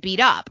going to get beat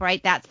up,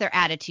 right? That's their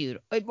attitude.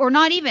 Or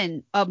not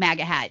even a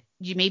MAGA hat.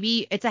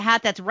 Maybe it's a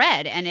hat that's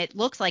red and it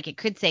looks like it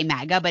could say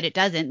MAGA, but it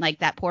doesn't. Like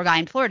that poor guy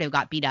in Florida who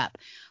got beat up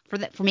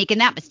for making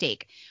that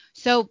mistake.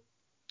 So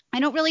I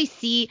don't really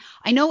see.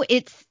 I know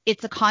it's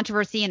a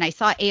controversy, and I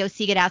saw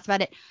AOC get asked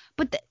about it.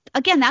 But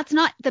again, that's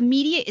not, the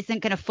media isn't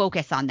going to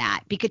focus on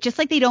that, because just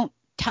like they don't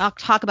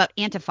talk about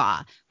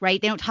Antifa,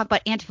 right? They don't talk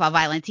about Antifa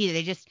violence either.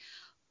 They just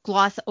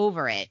gloss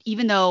over it,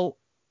 even though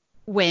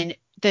when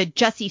the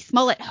Jussie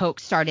Smollett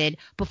hoax started,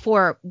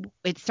 before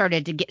it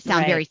started to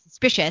sound very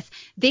suspicious,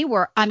 they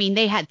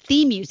had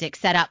theme music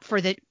set up for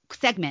the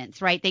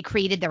segments, right? They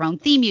created their own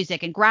theme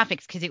music and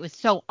graphics because it was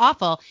so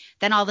awful.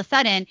 Then all of a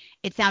sudden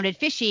it sounded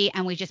fishy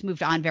and we just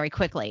moved on very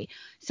quickly.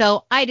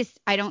 So I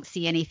don't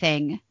see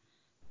anything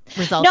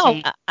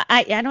resulting. No,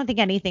 I don't think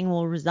anything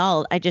will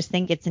result. I just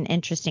think it's an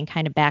interesting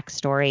kind of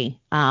backstory.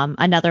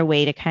 Another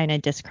way to kind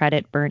of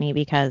discredit Bernie,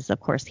 because of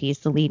course he's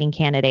the leading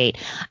candidate,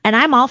 and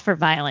I'm all for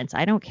violence.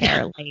 I don't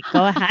care. Like,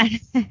 go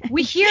ahead.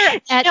 We here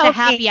at the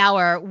happy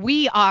hour,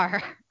 we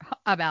are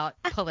about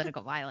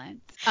political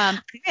violence. I'm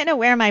going to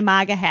wear my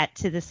MAGA hat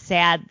to the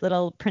sad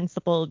little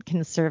principled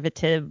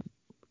conservative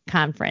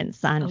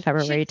conference on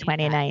February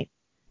 29th.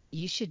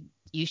 You should.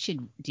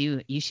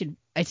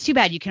 It's too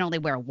bad you can only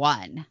wear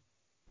one.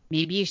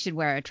 Maybe you should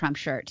wear a Trump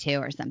shirt too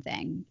or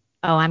something.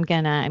 Oh, I'm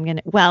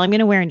gonna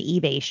wear an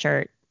eBay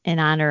shirt in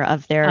honor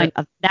of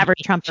of Never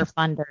Trumper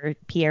funder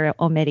Pierre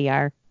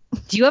Omidyar.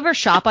 Do you ever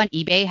shop on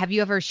eBay? Have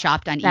you ever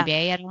shopped on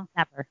eBay at all?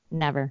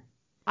 Never.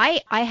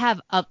 I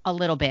have a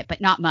little bit,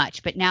 but not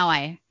much. But now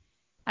I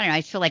don't know.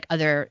 I feel like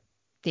other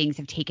things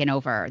have taken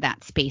over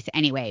that space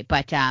anyway.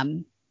 But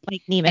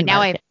like Neiman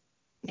Marcus.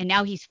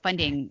 Now he's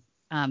funding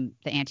the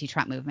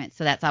anti-Trump movement,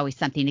 so that's always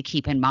something to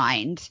keep in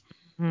mind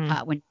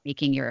when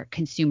making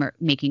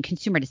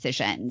consumer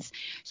decisions.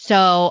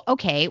 So,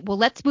 okay, well,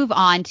 let's move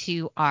on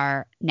to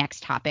our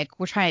next topic.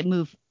 We're trying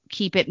to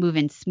keep it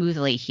moving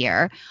smoothly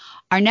here.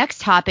 Our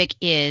next topic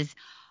is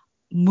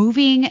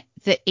moving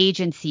the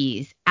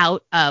agencies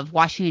out of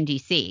Washington,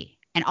 D.C.,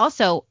 and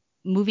also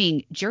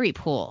moving jury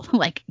pool,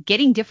 like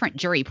getting different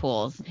jury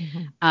pools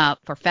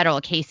for federal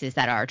cases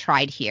that are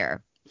tried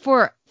here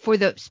for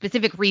the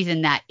specific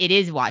reason that it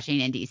is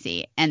Washington,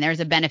 D.C., and there's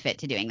a benefit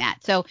to doing that.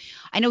 So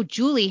I know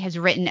Julie has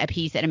written a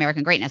piece at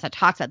American Greatness that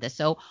talks about this.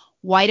 So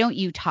why don't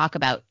you talk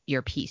about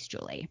your piece,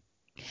 Julie?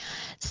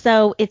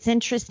 So it's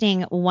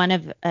interesting. One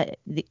of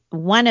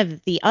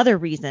the other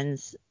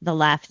reasons the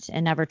left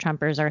and Never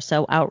Trumpers are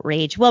so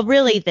outraged, well,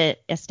 really the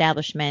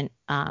establishment,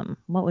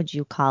 what would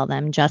you call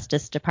them?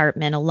 Justice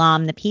Department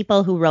alum, the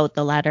people who wrote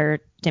the letter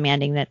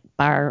demanding that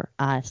Barr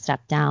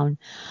step down.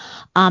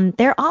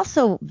 They're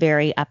also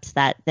very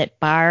upset that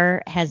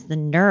Barr has the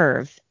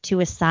nerve to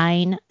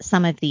assign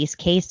some of these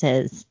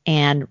cases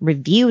and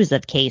reviews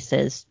of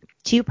cases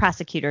to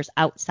prosecutors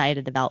outside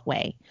of the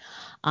Beltway.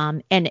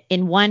 And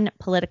in one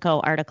Politico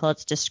article,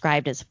 it's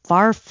described as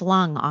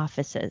far-flung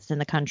offices in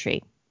the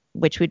country,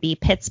 which would be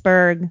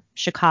Pittsburgh,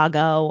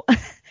 Chicago,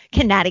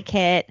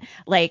 Connecticut.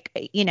 Like,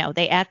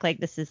 they act like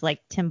this is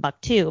like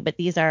Timbuktu, but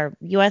these are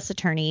U.S.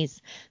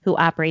 attorneys who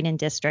operate in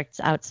districts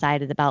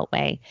outside of the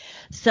Beltway.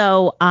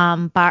 So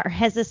Barr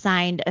has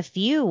assigned a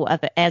few of,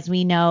 as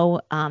we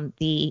know,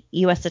 the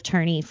U.S.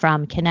 attorney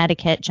from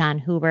Connecticut, John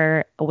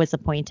Huber, was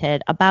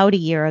appointed about a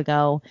year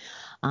ago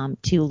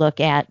to look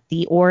at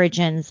the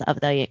origins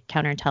of the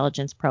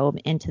counterintelligence probe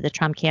into the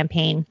Trump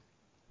campaign.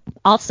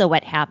 Also,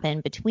 what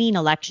happened between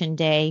Election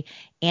Day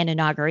and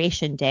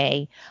Inauguration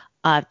Day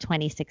of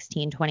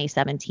 2016,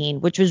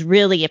 2017, which was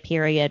really a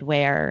period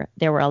where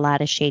there were a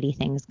lot of shady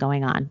things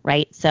going on,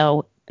 right?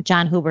 So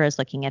John Huber is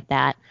looking at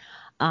that.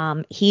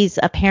 He's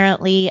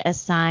apparently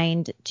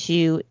assigned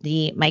to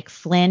the Mike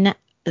Flynn,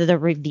 the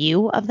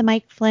review of the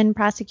Mike Flynn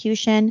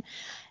prosecution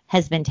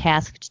has been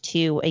tasked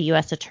to a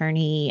U.S.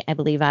 attorney, I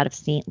believe, out of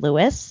St.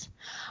 Louis.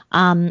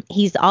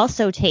 He's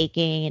also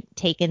taken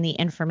the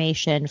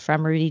information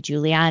from Rudy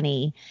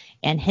Giuliani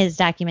and his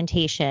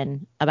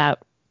documentation about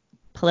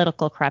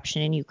political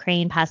corruption in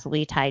Ukraine,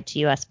 possibly tied to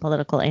U.S.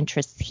 political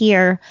interests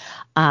here.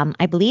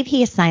 I believe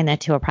he assigned that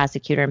to a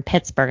prosecutor in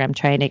Pittsburgh. I'm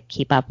trying to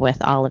keep up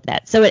with all of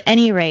that. So at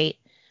any rate,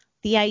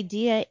 the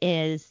idea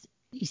is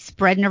he's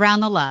spreading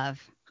around the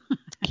love.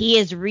 He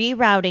is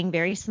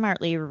very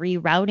smartly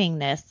rerouting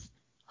this.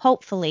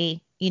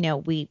 Hopefully,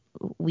 we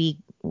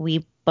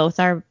both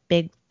are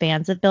big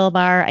fans of Bill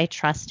Barr. I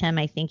trust him.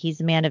 I think he's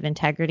a man of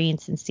integrity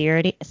and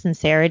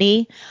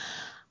sincerity.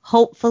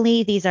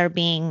 Hopefully, these are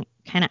being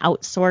kind of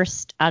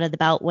outsourced out of the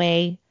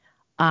Beltway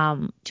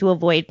to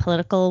avoid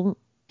political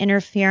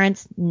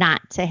interference,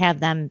 not to have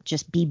them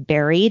just be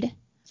buried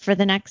for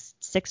the next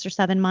 6 or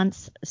 7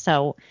 months.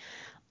 So,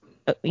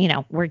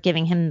 we're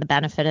giving him the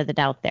benefit of the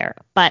doubt there.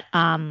 But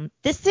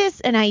this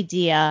is an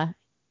idea.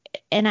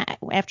 And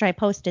after I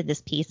posted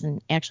this piece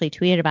and actually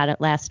tweeted about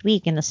it last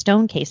week, in the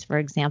Stone case, for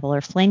example,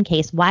 or Flynn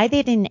case, why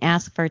they didn't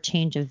ask for a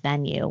change of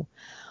venue,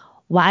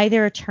 why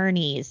their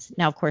attorneys,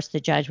 now, of course, the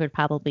judge would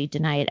probably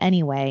deny it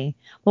anyway,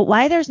 but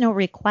why there's no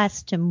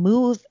request to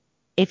move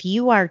if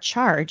you are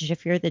charged,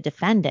 if you're the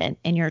defendant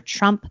and you're a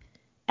Trump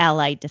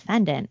allied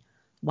defendant,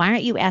 why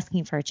aren't you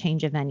asking for a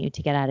change of venue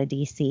to get out of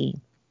D.C.,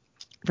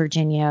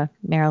 Virginia,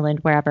 Maryland,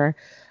 wherever?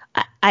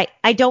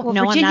 I don't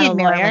know. Virginia, I'm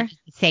not a lawyer. Maryland,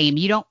 same.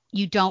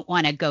 You don't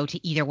want to go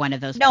to either one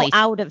of those no, places.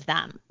 Out of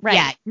them.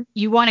 Right. Yeah.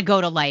 You want to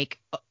go to like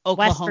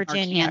Oklahoma West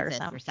Virginia or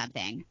Kansas or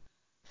something.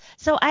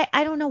 So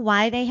I don't know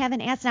why they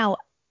haven't asked. Now,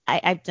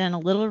 I've done a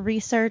little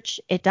research.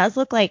 It does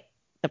look like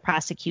the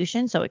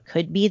prosecution, so it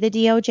could be the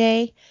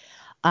DOJ,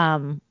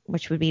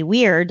 which would be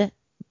weird.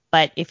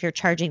 But if you're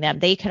charging them,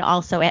 they could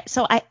also.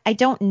 So I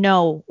don't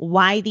know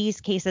why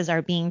these cases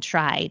are being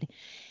tried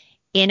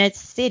in a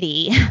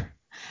city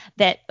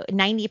that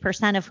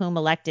 90% of whom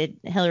elected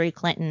Hillary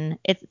Clinton.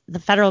 It's the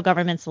federal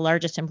government's the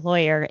largest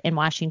employer in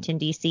Washington,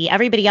 D.C.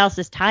 Everybody else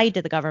is tied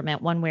to the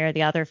government one way or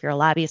the other. If you're a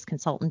lobbyist,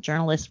 consultant,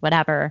 journalist,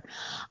 whatever,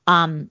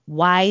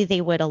 why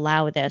they would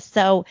allow this.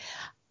 So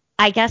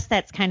I guess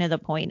that's kind of the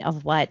point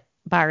of what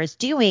Barr is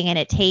doing. And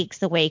it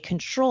takes away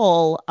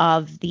control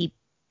of the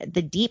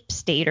deep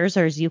staters,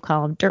 or as you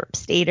call them, derp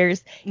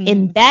staters,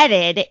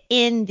 embedded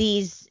in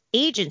these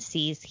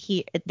agencies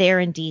here, there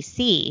in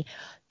D.C.,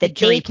 that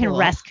they can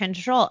wrest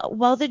control.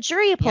 Well, the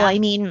jury pool, I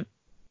mean,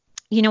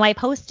 I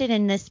posted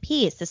in this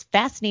piece, this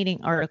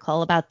fascinating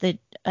article about the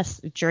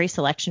jury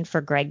selection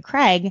for Greg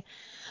Craig,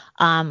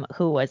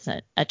 who was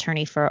an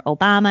attorney for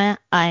Obama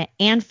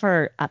and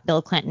for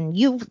Bill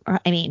Clinton.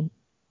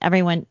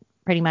 Everyone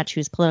pretty much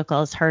who's political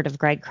has heard of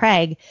Greg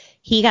Craig.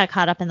 He got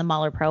caught up in the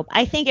Mueller probe.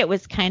 I think it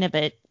was kind of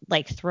a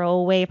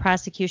throwaway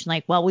prosecution,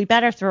 like, well, we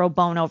better throw a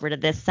bone over to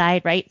this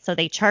side, right? So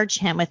they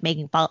charged him with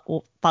making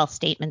false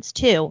statements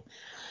too.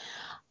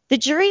 The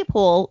jury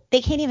pool,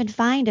 they can't even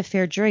find a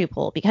fair jury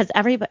pool because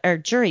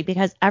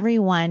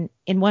everyone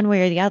in one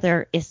way or the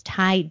other is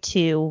tied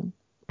to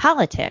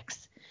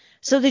politics.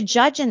 So the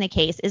judge in the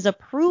case is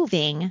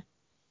approving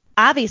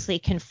obviously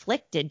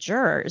conflicted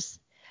jurors.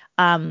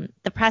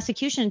 The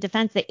prosecution and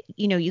defense, that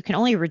you can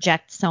only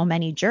reject so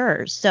many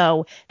jurors.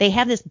 So they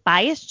have this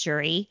biased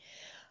jury.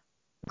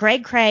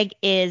 Greg Craig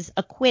is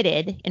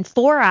acquitted in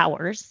 4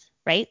 hours,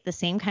 right? The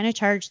same kind of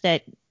charge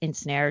that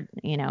ensnared,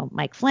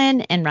 Mike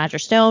Flynn and Roger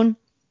Stone.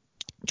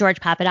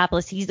 George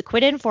Papadopoulos, he's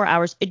acquitted in 4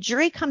 hours. A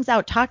jury comes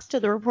out, talks to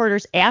the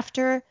reporters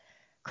after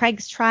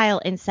Craig's trial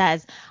and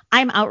says,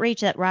 I'm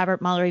outraged that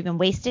Robert Mueller even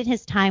wasted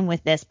his time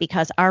with this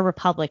because our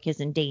republic is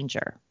in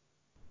danger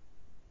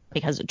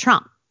because of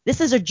Trump. This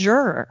is a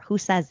juror who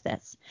says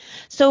this.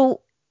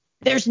 So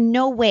there's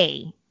no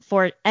way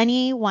for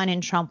anyone in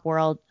Trump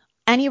world,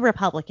 any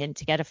Republican,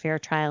 to get a fair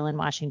trial in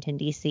Washington,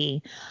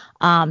 D.C.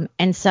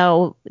 And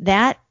so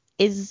that's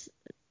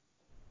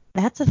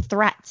a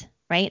threat.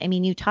 Right? I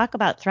mean, you talk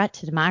about threat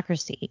to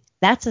democracy.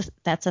 That's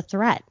a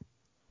threat.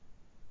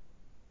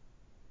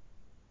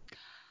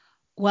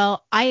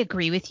 Well, I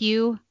agree with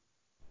you.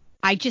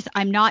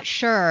 I'm not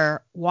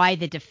sure why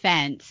the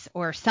defense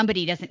or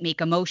somebody doesn't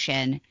make a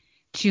motion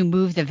to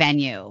move the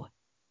venue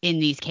in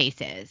these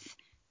cases.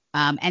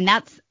 And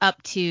that's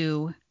up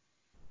to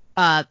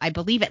I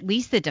believe at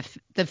least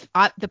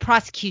the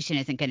prosecution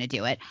isn't going to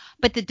do it,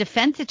 but the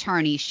defense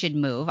attorney should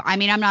move. I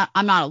mean, I'm not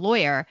a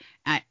lawyer.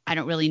 I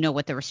don't really know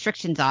what the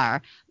restrictions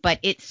are, but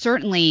it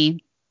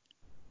certainly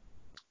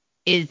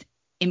is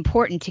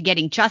important to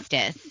getting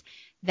justice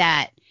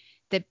that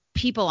the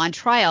people on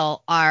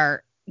trial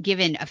are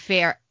given a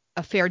fair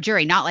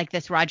jury, not like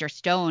this Roger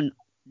Stone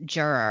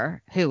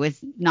juror who was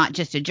not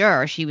just a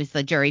juror, she was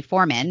the jury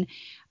foreman,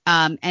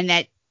 and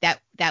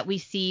that we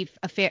see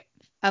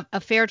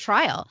a fair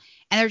trial,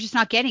 and they're just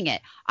not getting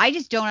it. I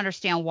just don't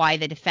understand why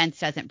the defense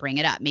doesn't bring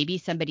it up. Maybe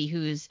somebody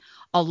who's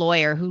a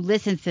lawyer who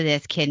listens to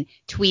this can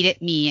tweet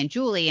at me and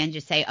Julie and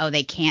just say, oh,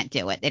 they can't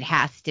do it. It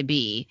has to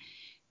be.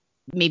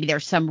 Maybe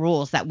there's some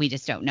rules that we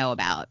just don't know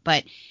about,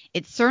 but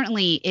it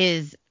certainly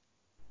is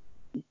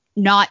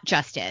not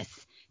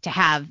justice to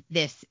have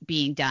this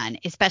being done,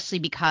 especially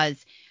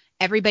because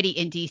everybody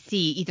in DC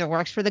either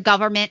works for the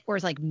government or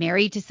is like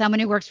married to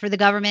someone who works for the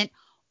government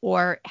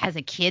or has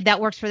a kid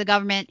that works for the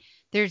government.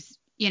 There's,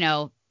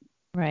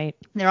 right.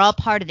 They're all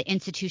part of the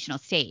institutional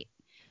state.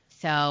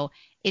 So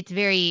it's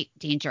very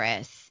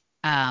dangerous.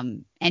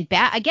 And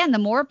again, the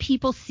more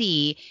people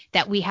see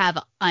that we have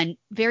a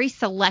very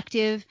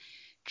selective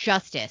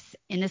justice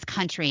in this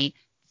country,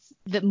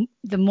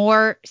 the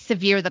more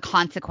severe the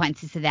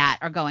consequences of that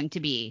are going to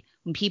be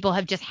when people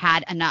have just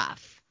had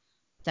enough.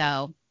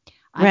 So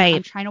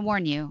I'm trying to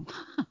warn you.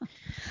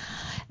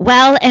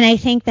 Well, and I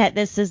think that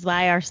this is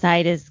why our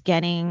side is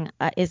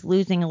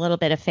losing a little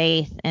bit of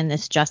faith in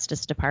this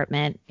Justice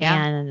Department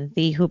and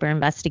the Hoover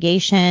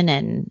investigation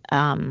and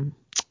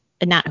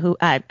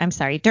I'm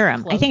sorry,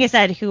 Durham. Close. I think I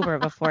said Hoover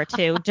before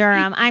too.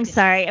 Durham. I'm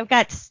sorry. I've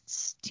got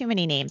too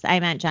many names. I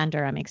meant John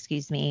Durham,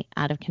 excuse me,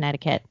 out of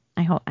Connecticut.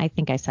 I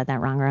think I said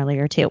that wrong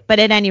earlier too. But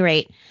at any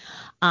rate,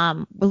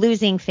 we're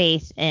losing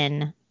faith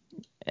in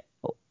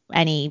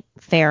any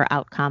fair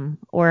outcome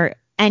or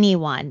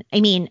anyone.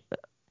 I mean,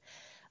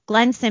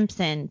 Glenn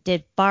Simpson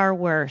did far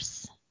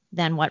worse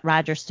than what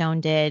Roger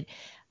Stone did.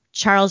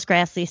 Charles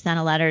Grassley sent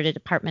a letter to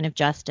Department of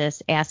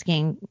Justice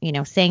asking,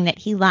 saying that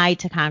he lied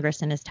to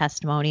Congress in his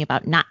testimony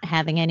about not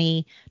having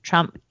any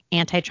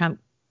anti-Trump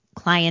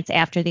clients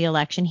after the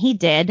election. He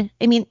did.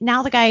 I mean,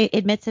 now the guy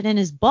admits it in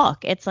his book.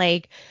 It's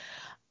like,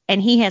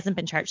 and he hasn't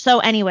been charged. So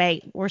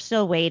anyway, we're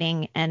still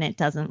waiting and it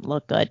doesn't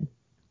look good.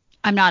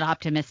 I'm not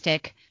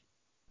optimistic.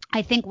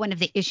 I think one of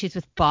the issues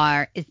with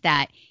Barr is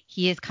that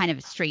he is kind of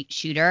a straight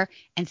shooter.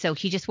 And so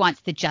he just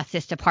wants the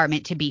Justice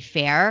Department to be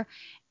fair.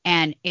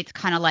 And it's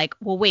kind of like,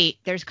 well, wait,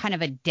 there's kind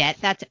of a debt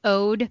that's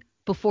owed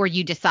before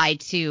you decide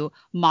to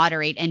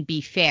moderate and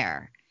be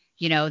fair.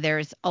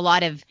 There's a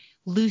lot of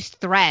loose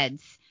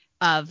threads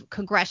of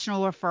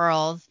congressional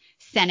referrals,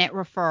 Senate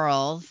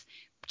referrals,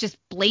 just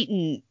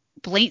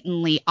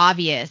blatantly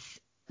obvious,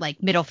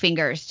 like middle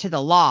fingers to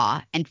the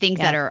law and things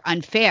that are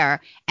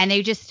unfair. And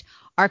they just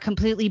are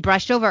completely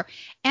brushed over.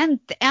 And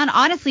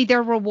honestly,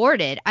 they're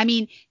rewarded. I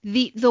mean,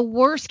 the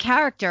worst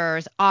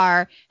characters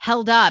are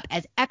held up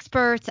as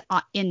experts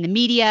in the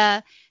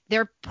media.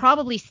 They're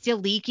probably still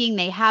leaking.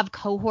 They have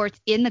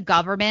cohorts in the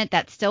government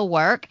that still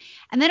work.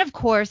 And then, of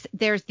course,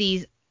 there's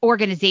these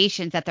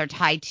organizations that they're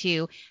tied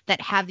to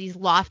that have these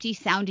lofty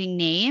sounding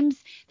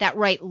names that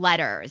write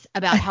letters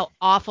about how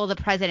awful the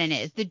president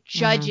is. The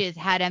judges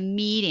had a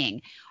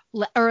meeting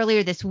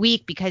earlier this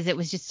week because it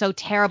was just so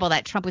terrible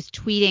that Trump was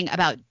tweeting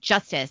about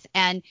justice.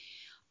 And,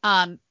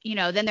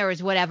 then there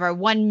was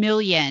 1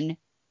 million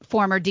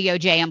former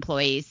DOJ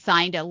employees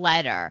signed a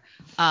letter,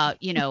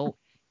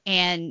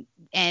 and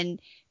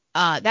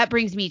that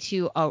brings me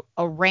to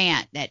a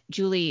rant that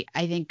Julie,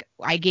 I think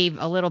I gave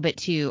a little bit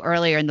to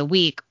earlier in the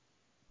week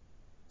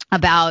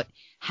about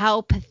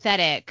how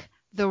pathetic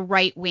the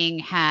right wing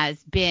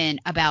has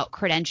been about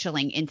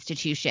credentialing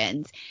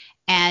institutions.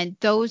 And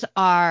those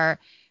are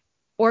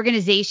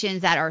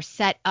organizations that are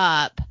set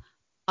up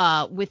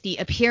with the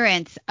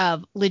appearance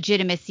of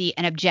legitimacy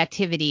and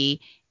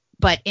objectivity,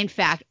 but in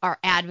fact are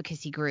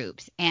advocacy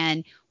groups.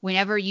 And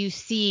whenever you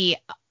see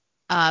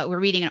we're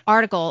reading an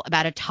article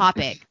about a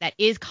topic that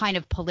is kind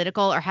of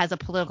political or has a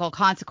political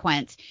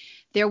consequence,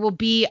 there will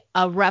be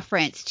a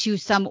reference to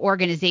some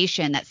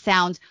organization that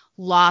sounds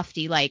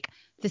lofty, like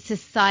the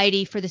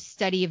Society for the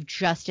Study of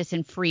Justice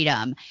and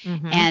Freedom.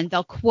 And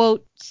they'll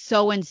quote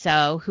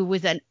so-and-so who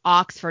was an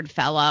Oxford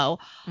fellow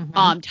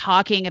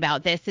talking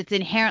about this. It's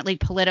inherently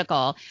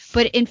political.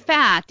 But in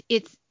fact,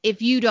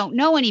 if you don't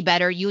know any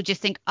better, you'll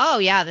just think, oh,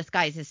 yeah, this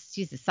guy's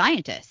he's a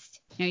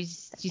scientist.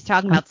 He's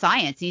talking about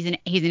science. He's an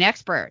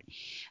expert.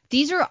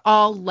 These are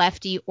all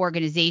lefty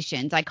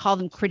organizations. I call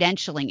them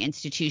credentialing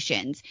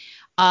institutions.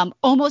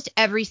 Almost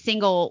every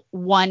single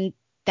one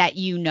that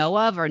you know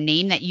of or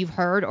name that you've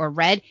heard or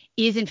read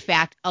is in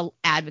fact an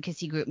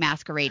advocacy group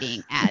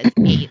masquerading as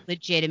a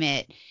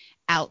legitimate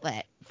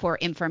outlet for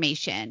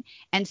information.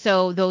 And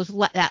so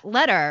that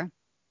letter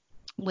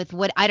with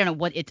what I don't know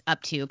what it's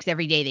up to, because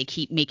every day they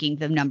keep making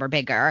the number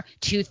bigger,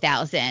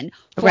 2,000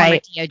 former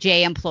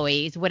DOJ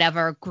employees,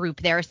 whatever group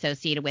they're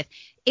associated with.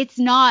 It's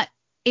not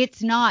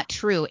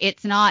true.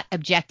 It's not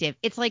objective.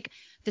 It's like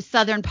the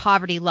Southern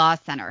Poverty Law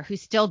Center, who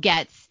still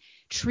gets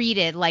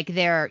treated like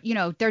they're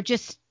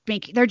just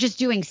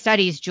doing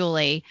studies,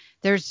 Julie.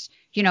 There's,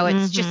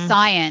 it's just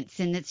science,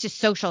 and it's just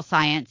social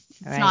science.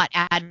 It's Right. not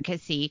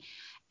advocacy.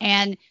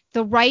 And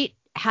the right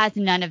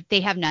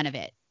they have none of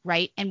it,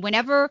 right? And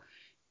whenever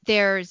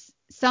there's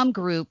some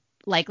group,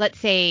 like let's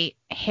say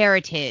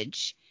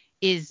Heritage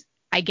is,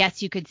 I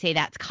guess you could say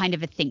that's kind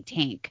of a think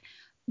tank.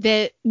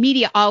 The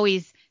media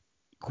always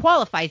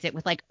qualifies it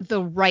with like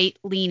the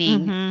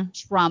right-leaning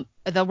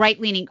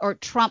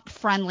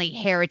Trump-friendly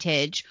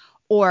Heritage,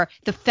 or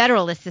the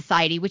Federalist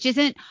Society, which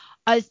isn't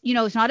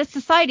it's not a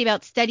society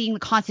about studying the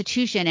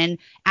Constitution and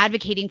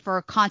advocating for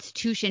a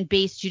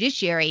Constitution-based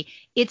judiciary.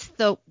 It's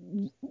the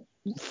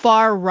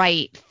far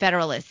right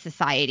Federalist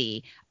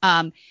Society.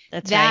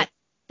 That's right.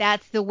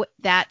 That's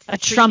a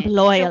Trump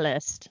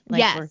loyalist, like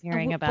yes, we're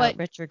hearing about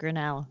Richard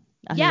Grenell,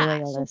 a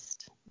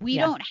loyalist. We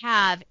don't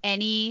have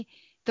any.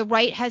 The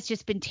right has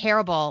just been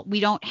terrible. We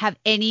don't have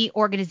any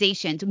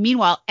organizations.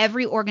 Meanwhile,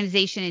 every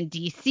organization in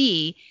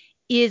D.C.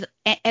 is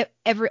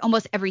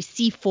almost every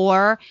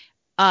C4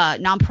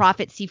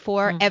 nonprofit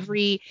C4,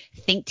 every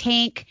think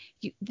tank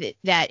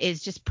that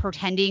is just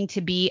pretending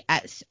to be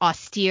as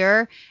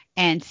austere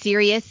and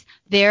serious,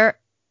 they're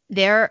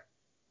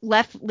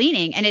left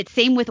leaning. And it's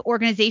same with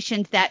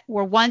organizations that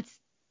were once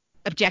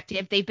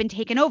objective. They've been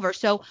taken over.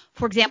 So,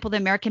 for example, the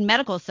American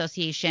Medical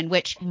Association,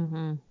 which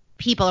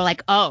people are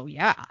like, oh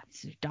yeah,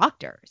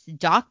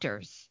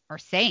 doctors are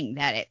saying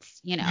that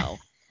it's,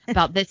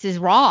 about this is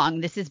wrong,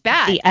 this is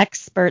bad. The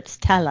experts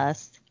tell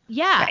us.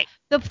 Yeah. Right.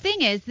 The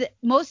thing is that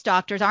most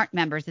doctors aren't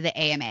members of the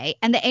AMA,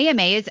 and the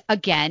AMA is,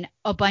 again,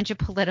 a bunch of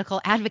political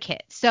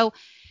advocates. So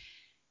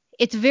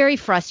it's very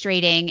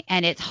frustrating,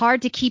 and it's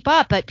hard to keep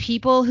up. But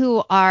people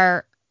who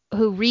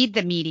read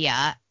the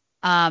media,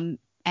 and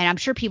I'm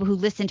sure people who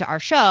listen to our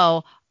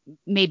show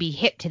may be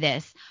hip to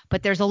this,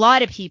 but there's a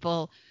lot of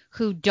people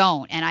who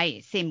don't. And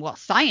I say, well,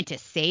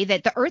 scientists say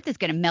that the Earth is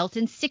going to melt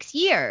in 6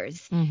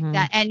 years.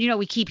 And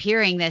we keep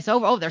hearing this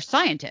over. Oh, they're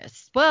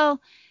scientists. Well,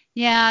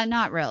 yeah,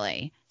 not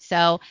really.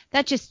 So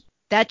that just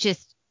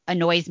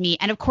annoys me.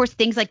 And of course,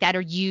 things like that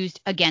are used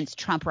against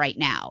Trump right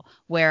now,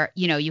 where,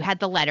 you had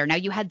the letter. Now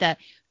you had the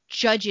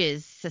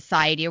Judges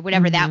Society or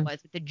whatever that was.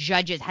 The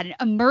judges had an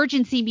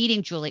emergency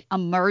meeting, Julie.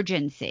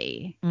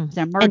 Emergency. It's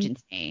an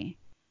emergency.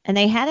 And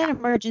they had an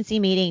emergency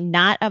meeting,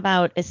 not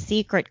about a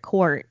secret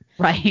court.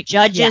 Right.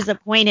 Judges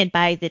appointed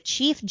by the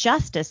Chief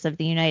Justice of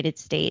the United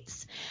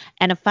States,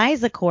 and a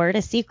FISA court,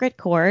 a secret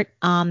court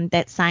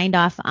that signed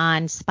off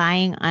on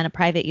spying on a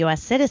private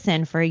U.S.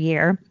 citizen for a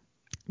year.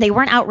 They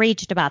weren't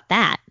outraged about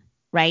that,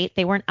 right?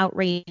 They weren't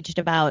outraged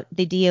about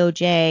the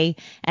DOJ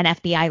and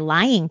FBI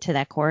lying to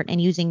that court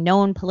and using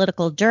known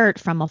political dirt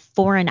from a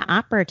foreign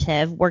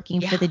operative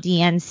working for the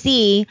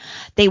DNC.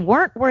 They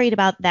weren't worried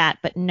about that,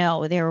 but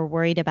no, they were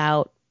worried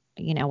about,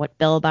 what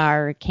Bill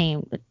Barr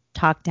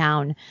talked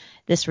down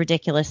this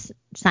ridiculous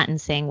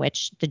sentencing,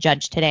 which the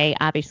judge today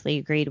obviously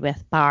agreed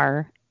with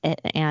Barr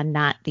and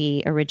not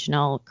the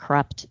original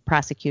corrupt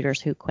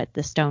prosecutors who quit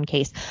the Stone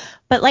case.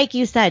 But like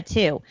you said,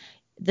 too,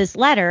 this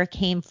letter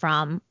came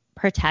from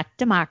Protect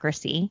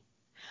Democracy,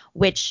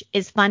 which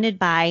is funded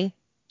by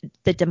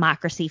the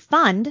Democracy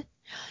Fund,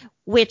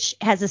 which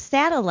has a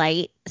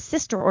satellite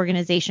sister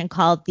organization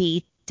called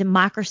the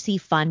Democracy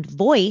Fund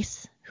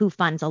Voice, who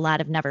funds a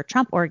lot of Never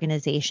Trump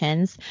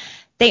organizations.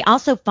 They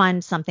also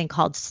fund something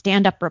called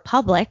Stand Up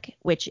Republic,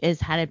 which is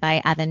headed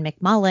by Evan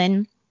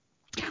McMullin.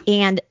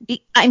 And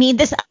I mean,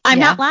 I'm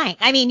not lying.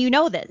 I mean,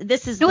 this.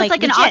 This is it's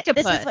like an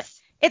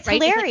octopus. It's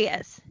right?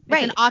 Hilarious.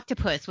 It's an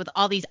octopus with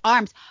all these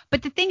arms.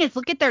 But the thing is,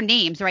 look at their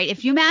names, right?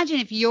 If you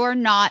imagine if you're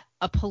not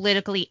a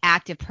politically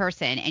active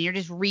person and you're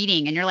just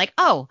reading and you're like,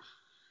 oh,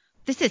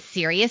 this is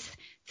serious.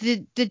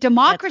 The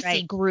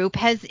Democracy Group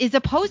is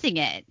opposing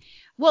it.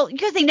 Well,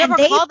 because they never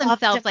call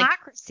themselves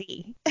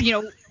democracy.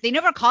 They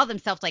never call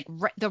themselves like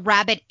the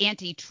rabid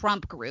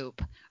anti-Trump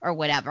group or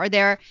whatever.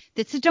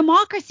 It's a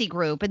democracy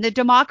group, and the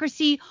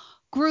democracy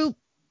group,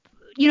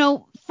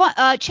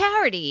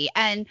 charity,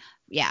 and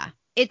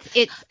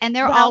and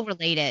they're all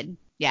related.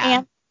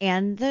 Yeah.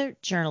 And the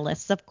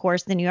journalists, of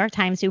course, the New York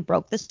Times, who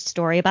broke the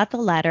story about the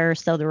letter.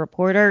 So the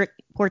reporter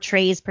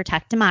portrays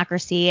Protect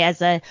Democracy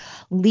as a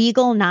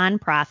legal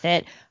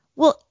nonprofit.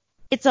 Well,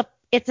 it's a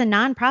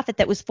nonprofit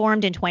that was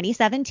formed in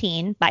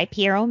 2017 by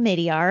Pierre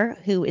Omidyar,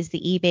 who is the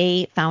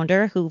eBay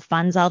founder who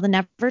funds all the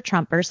Never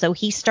Trumpers. So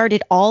he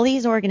started all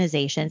these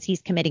organizations.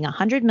 He's committing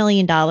 $100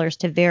 million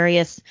to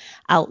various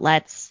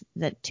outlets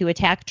to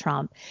attack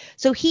Trump.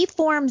 So he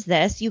forms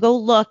this. You go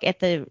look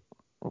at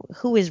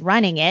who is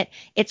running it.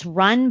 It's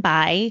run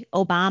by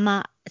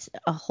Obama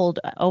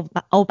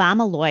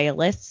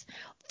loyalists,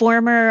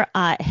 former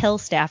Hill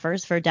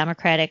staffers for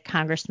Democratic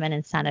congressmen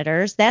and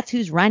senators. That's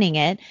who's running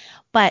it.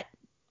 But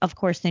of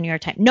course, the New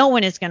York Times, no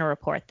one is going to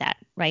report that,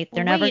 right?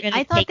 They're never going to.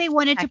 I thought they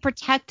wanted to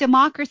protect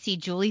democracy,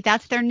 Julie.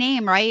 That's their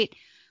name, right?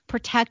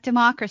 Protect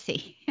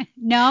democracy.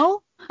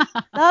 No?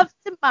 Love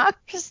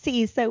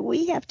democracy. So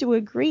we have to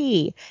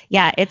agree.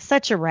 Yeah, it's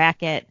such a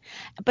racket.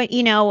 But,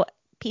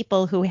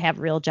 people who have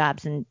real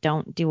jobs and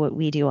don't do what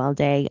we do all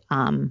day,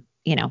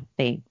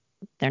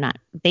 they're not,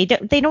 they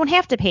don't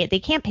have to pay it. They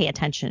can't pay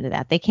attention to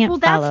that. They can't Well,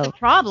 that's follow. the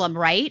problem,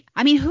 right?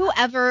 I mean,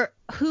 whoever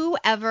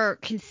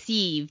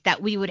conceived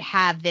that we would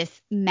have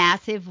this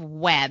massive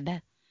web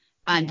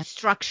Yeah.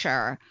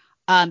 structure,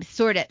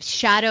 sort of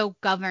shadow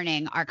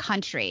governing our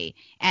country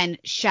and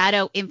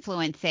shadow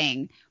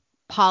influencing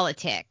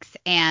politics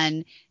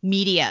and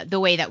media the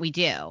way that we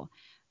do.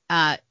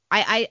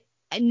 I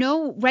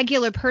no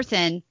regular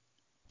person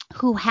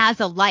who has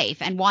a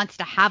life and wants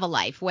to have a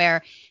life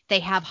where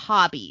they have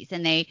hobbies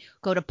and they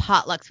go to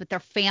potlucks with their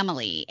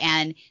family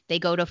and they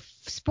go to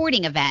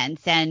sporting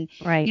events and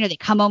Right. they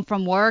come home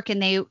from work and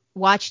they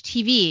watch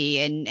TV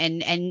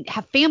and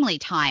have family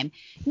time.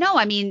 No,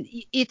 I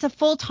mean, it's a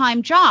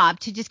full-time job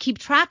to just keep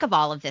track of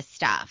all of this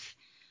stuff.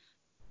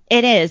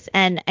 It is.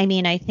 And I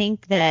mean, I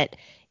think that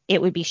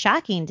it would be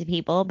shocking to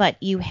people,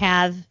 but you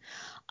have,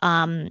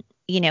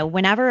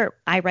 whenever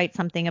I write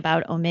something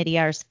about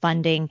Omidyar's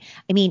funding,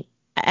 I mean,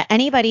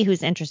 anybody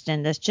who's interested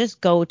in this,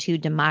 just go to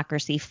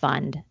Democracy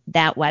Fund,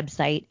 that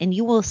website, and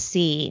you will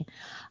see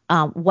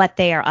what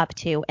they are up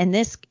to. And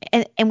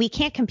we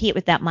can't compete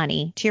with that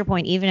money. To your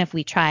point, even if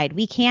we tried,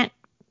 we can't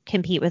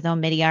compete with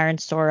Omidyar and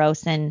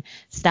Soros and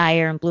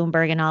Steyer and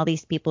Bloomberg and all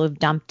these people who've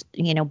dumped,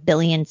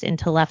 billions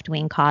into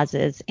left-wing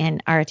causes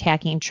and are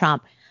attacking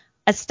Trump.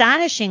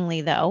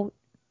 Astonishingly, though,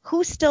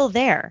 who's still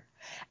there?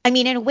 I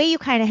mean, in a way, you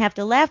kind of have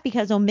to laugh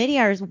because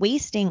Omidyar is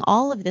wasting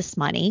all of this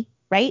money,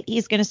 right?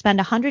 He's going to spend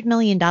 $100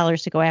 million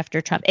to go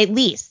after Trump, at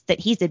least that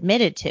he's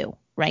admitted to,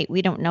 right?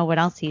 We don't know what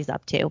else he's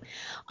up to.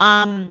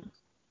 But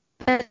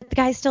the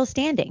guy's still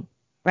standing,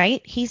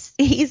 right? He's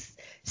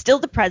still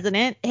the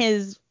president.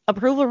 His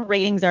approval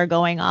ratings are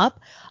going up.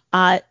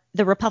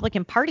 The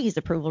Republican Party's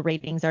approval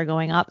ratings are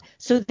going up.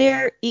 So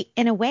they're,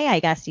 in a way, I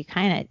guess you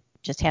kind of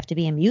just have to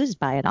be amused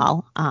by it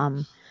all.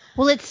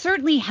 Well, it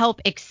certainly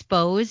helped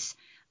expose,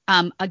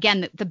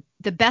 again,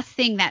 the best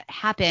thing that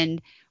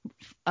happened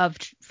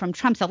from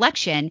Trump's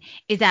election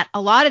is that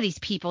a lot of these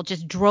people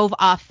just drove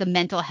off the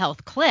mental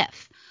health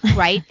cliff,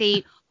 right?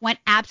 They went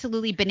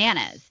absolutely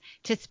bananas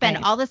to spend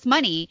Right. all this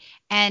money.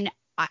 And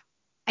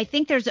I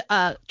think there's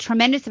a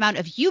tremendous amount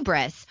of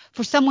hubris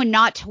for someone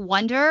not to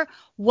wonder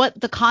what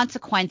the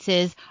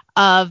consequences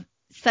of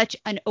such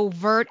an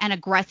overt and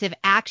aggressive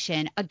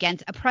action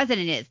against a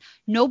president is.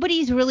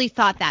 Nobody's really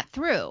thought that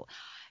through.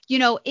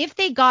 If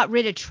they got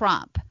rid of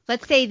Trump,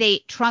 let's say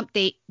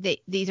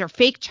these are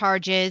fake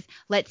charges.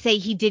 Let's say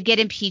he did get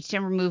impeached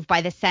and removed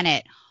by the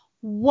Senate.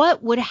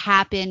 What would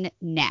happen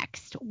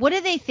next? What do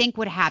they think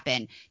would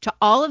happen to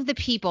all of the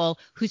people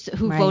who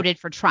Right. voted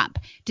for Trump?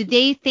 Do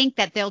they think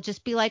that they'll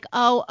just be like,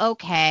 oh,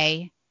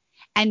 okay,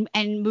 and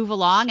move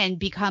along and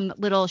become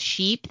little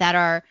sheep that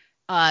are,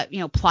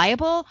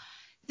 pliable?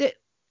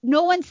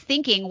 No one's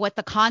thinking what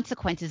the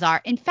consequences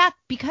are. In fact,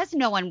 because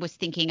no one was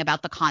thinking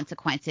about the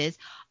consequences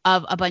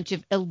of a bunch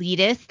of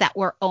elitists that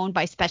were owned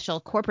by special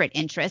corporate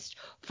interests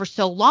for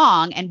so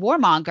long and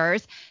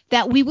warmongers,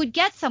 that we would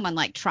get someone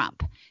like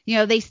Trump.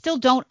 They still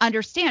don't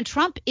understand.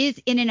 Trump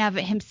is in and of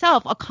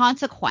himself a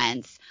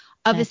consequence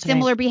of That's a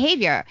similar right.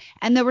 behavior.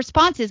 And the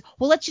response is,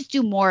 well, let's just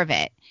do more of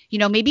it.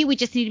 Maybe we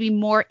just need to be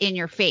more in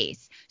your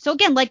face. So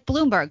again, like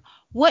Bloomberg,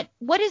 what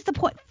is the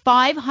point?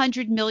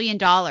 $500 million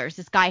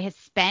this guy has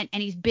spent,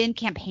 and he's been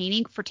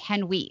campaigning for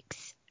 10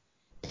 weeks.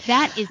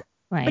 That is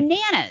Right.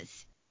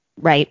 bananas.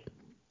 Right.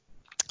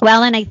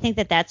 Well, and I think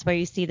that that's where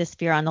you see this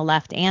fear on the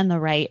left and the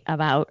right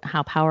about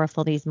how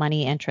powerful these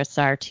money interests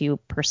are to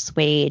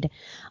persuade,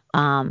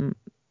 to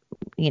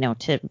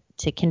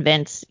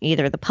convince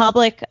either the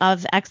public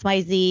of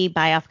XYZ,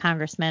 buy off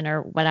congressmen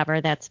or whatever.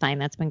 That's fine.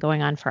 That's been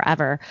going on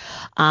forever.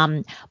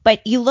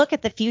 But you look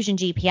at the Fusion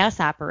GPS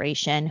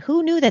operation.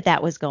 Who knew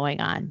that was going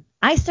on?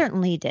 I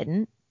certainly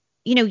didn't.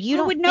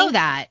 Who would know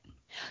that?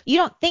 You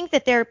don't think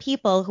that there are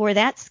people who are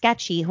that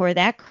sketchy, who are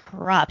that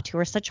corrupt, who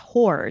are such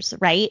whores,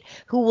 right?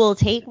 Who will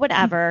take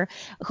whatever,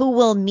 who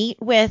will meet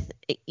with,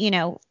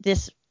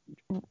 this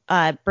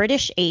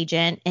British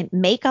agent and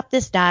make up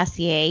this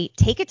dossier,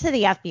 take it to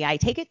the FBI,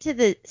 take it to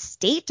the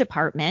State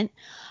Department,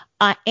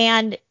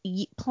 and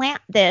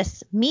plant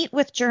this, meet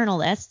with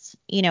journalists,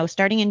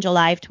 starting in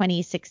July of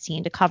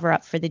 2016 to cover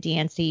up for the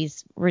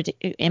DNC's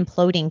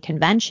imploding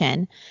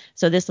convention.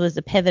 So this was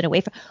a pivot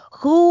away from.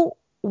 Who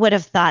would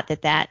have thought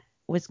that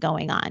was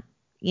going on?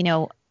 You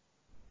don't.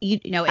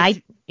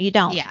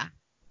 Yeah.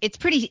 It's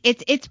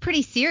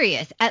pretty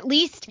serious. At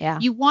least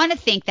you want to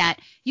think that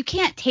you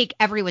can't take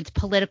everyone's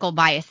political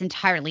bias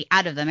entirely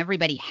out of them.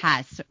 Everybody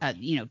has,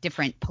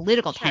 different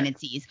political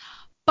tendencies,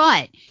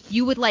 but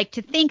you would like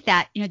to think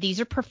that, these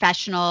are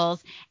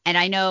professionals. And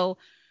I know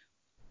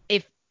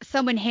if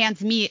someone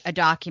hands me a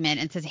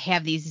document and says, I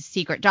have these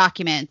secret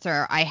documents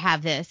or I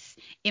have this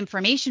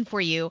information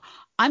for you,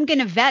 I'm going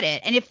to vet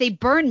it. And if they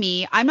burn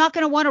me, I'm not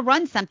going to want to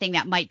run something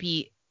that might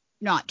be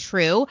not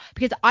true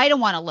because I don't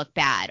want to look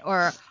bad,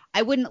 or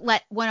I wouldn't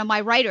let one of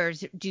my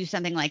writers do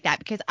something like that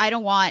because I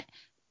don't want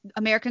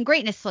American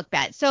greatness to look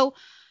bad. So,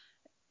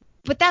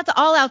 but that's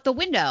all out the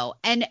window.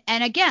 And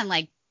again,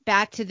 like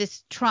back to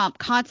this Trump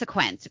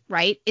consequence,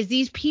 right, is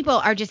these people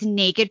are just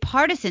naked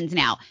partisans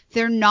now.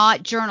 They're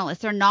not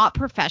journalists. They're not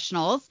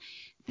professionals.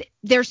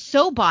 They're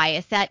so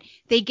biased that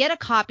they get a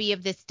copy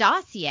of this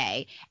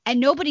dossier and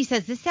nobody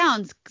says this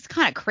sounds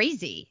kind of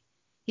crazy.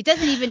 It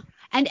doesn't even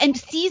and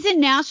seasoned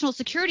national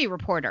security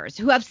reporters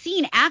who have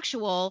seen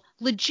actual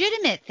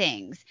legitimate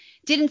things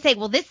didn't say,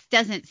 well, this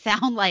doesn't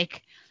sound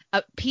like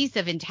a piece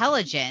of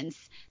intelligence.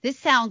 This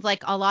sounds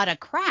like a lot of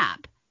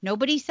crap.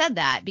 Nobody said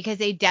that because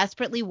they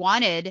desperately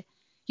wanted,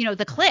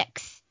 the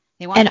clicks.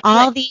 They wanted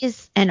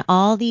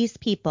all these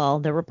people,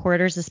 the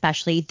reporters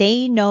especially,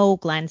 they know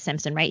Glenn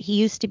Simpson, right? He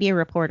used to be a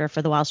reporter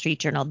for the Wall Street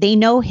Journal. They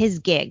know his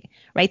gig,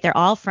 right? They're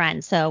all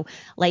friends. So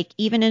like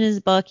even in his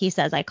book, he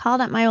says, I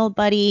called up my old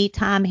buddy,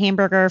 Tom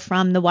Hamburger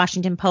from the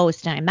Washington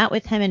Post, and I met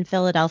with him in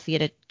Philadelphia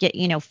to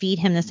get, feed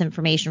him this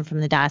information from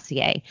the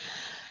dossier.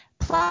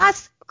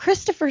 Plus,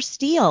 Christopher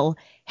Steele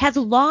has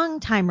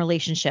long-time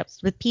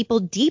relationships with people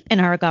deep in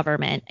our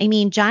government. I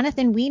mean,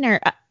 Jonathan Weiner,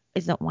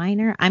 is it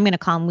Weiner? I'm going to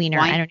call him Weiner.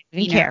 I don't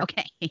even care.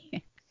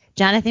 Okay.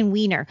 Jonathan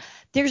Weiner.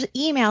 There's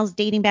emails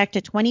dating back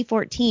to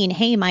 2014.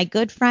 Hey, my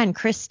good friend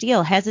Chris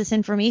Steele has this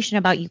information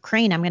about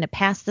Ukraine. I'm going to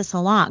pass this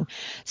along.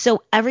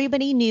 So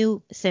everybody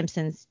knew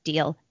Simpson's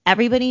deal.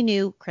 Everybody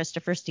knew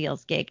Christopher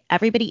Steele's gig.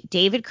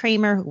 David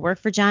Kramer, who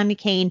worked for John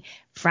McCain,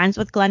 friends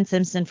with Glenn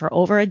Simpson for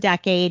over a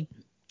decade.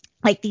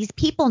 Like these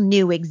people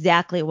knew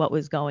exactly what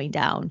was going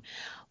down,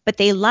 but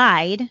they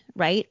lied,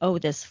 right? Oh,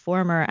 this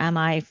former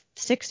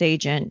MI6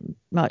 agent,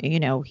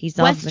 he's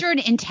Western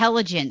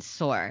intelligence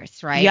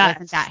source, right? Yes.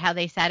 Wasn't that how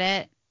they said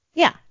it?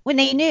 Yeah, when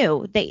they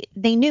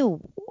knew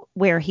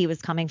where he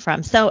was coming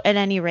from. So at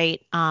any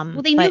rate,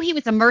 well, they knew he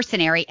was a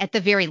mercenary at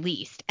the very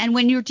least. And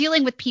when you're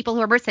dealing with people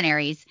who are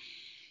mercenaries,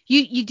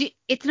 you do.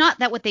 It's not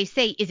that what they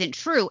say isn't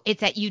true.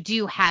 It's that you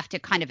do have to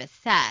kind of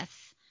assess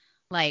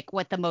like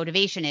what the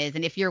motivation is,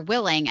 and if you're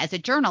willing as a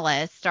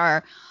journalist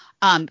or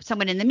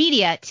someone in the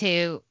media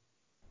to,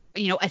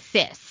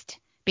 assist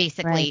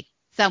basically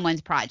someone's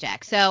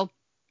project. So,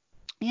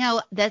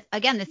 this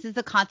is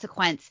the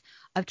consequence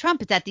of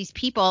Trump, is that these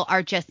people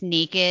are just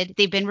naked.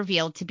 They've been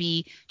revealed to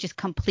be just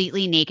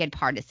completely naked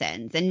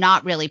partisans and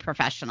not really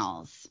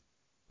professionals.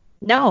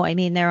 No, I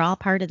mean, they're all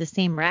part of the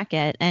same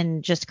racket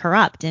and just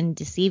corrupt and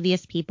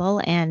deceivious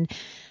people. And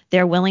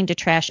they're willing to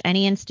trash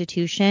any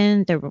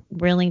institution. They're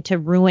willing to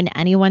ruin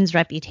anyone's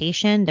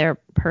reputation, their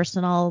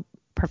personal,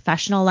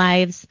 professional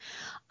lives,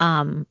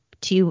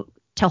 to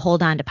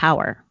hold on to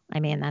power. I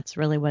mean, that's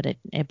really what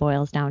it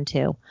boils down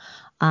to.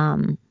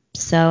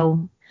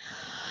 So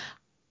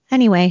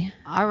anyway.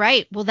 All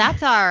right. Well,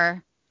 that's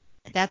our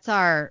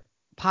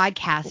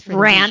podcast for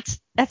rant.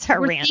 That's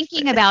our rant. We're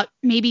thinking about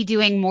maybe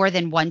doing more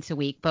than once a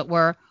week, but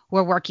we're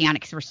working on it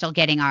because we're still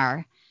getting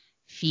our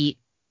feet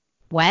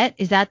wet.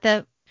 Is that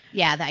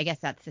I guess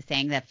that's the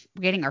saying, that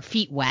we're getting our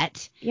feet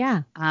wet.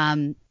 Yeah.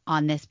 On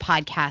this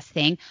podcast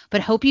thing.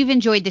 But hope you've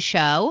enjoyed the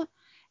show.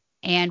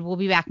 And we'll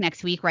be back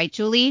next week, right,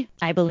 Julie?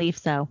 I believe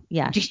so.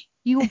 Yeah.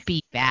 You'll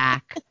be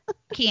back.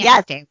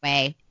 Can't stay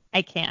away.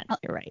 I can't.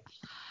 You're right.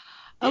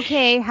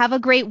 Okay. Have a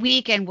great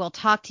week, and we'll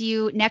talk to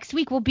you next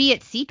week. We'll be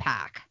at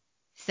CPAC.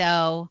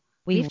 So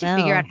we have to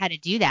figure out how to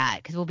do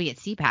that because we'll be at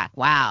CPAC.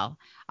 Wow.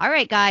 All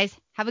right, guys.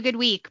 Have a good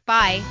week.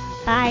 Bye.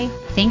 Bye.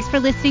 Thanks for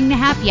listening to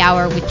Happy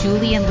Hour with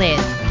Julie and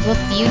Liz. We'll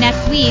see you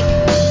next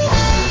week.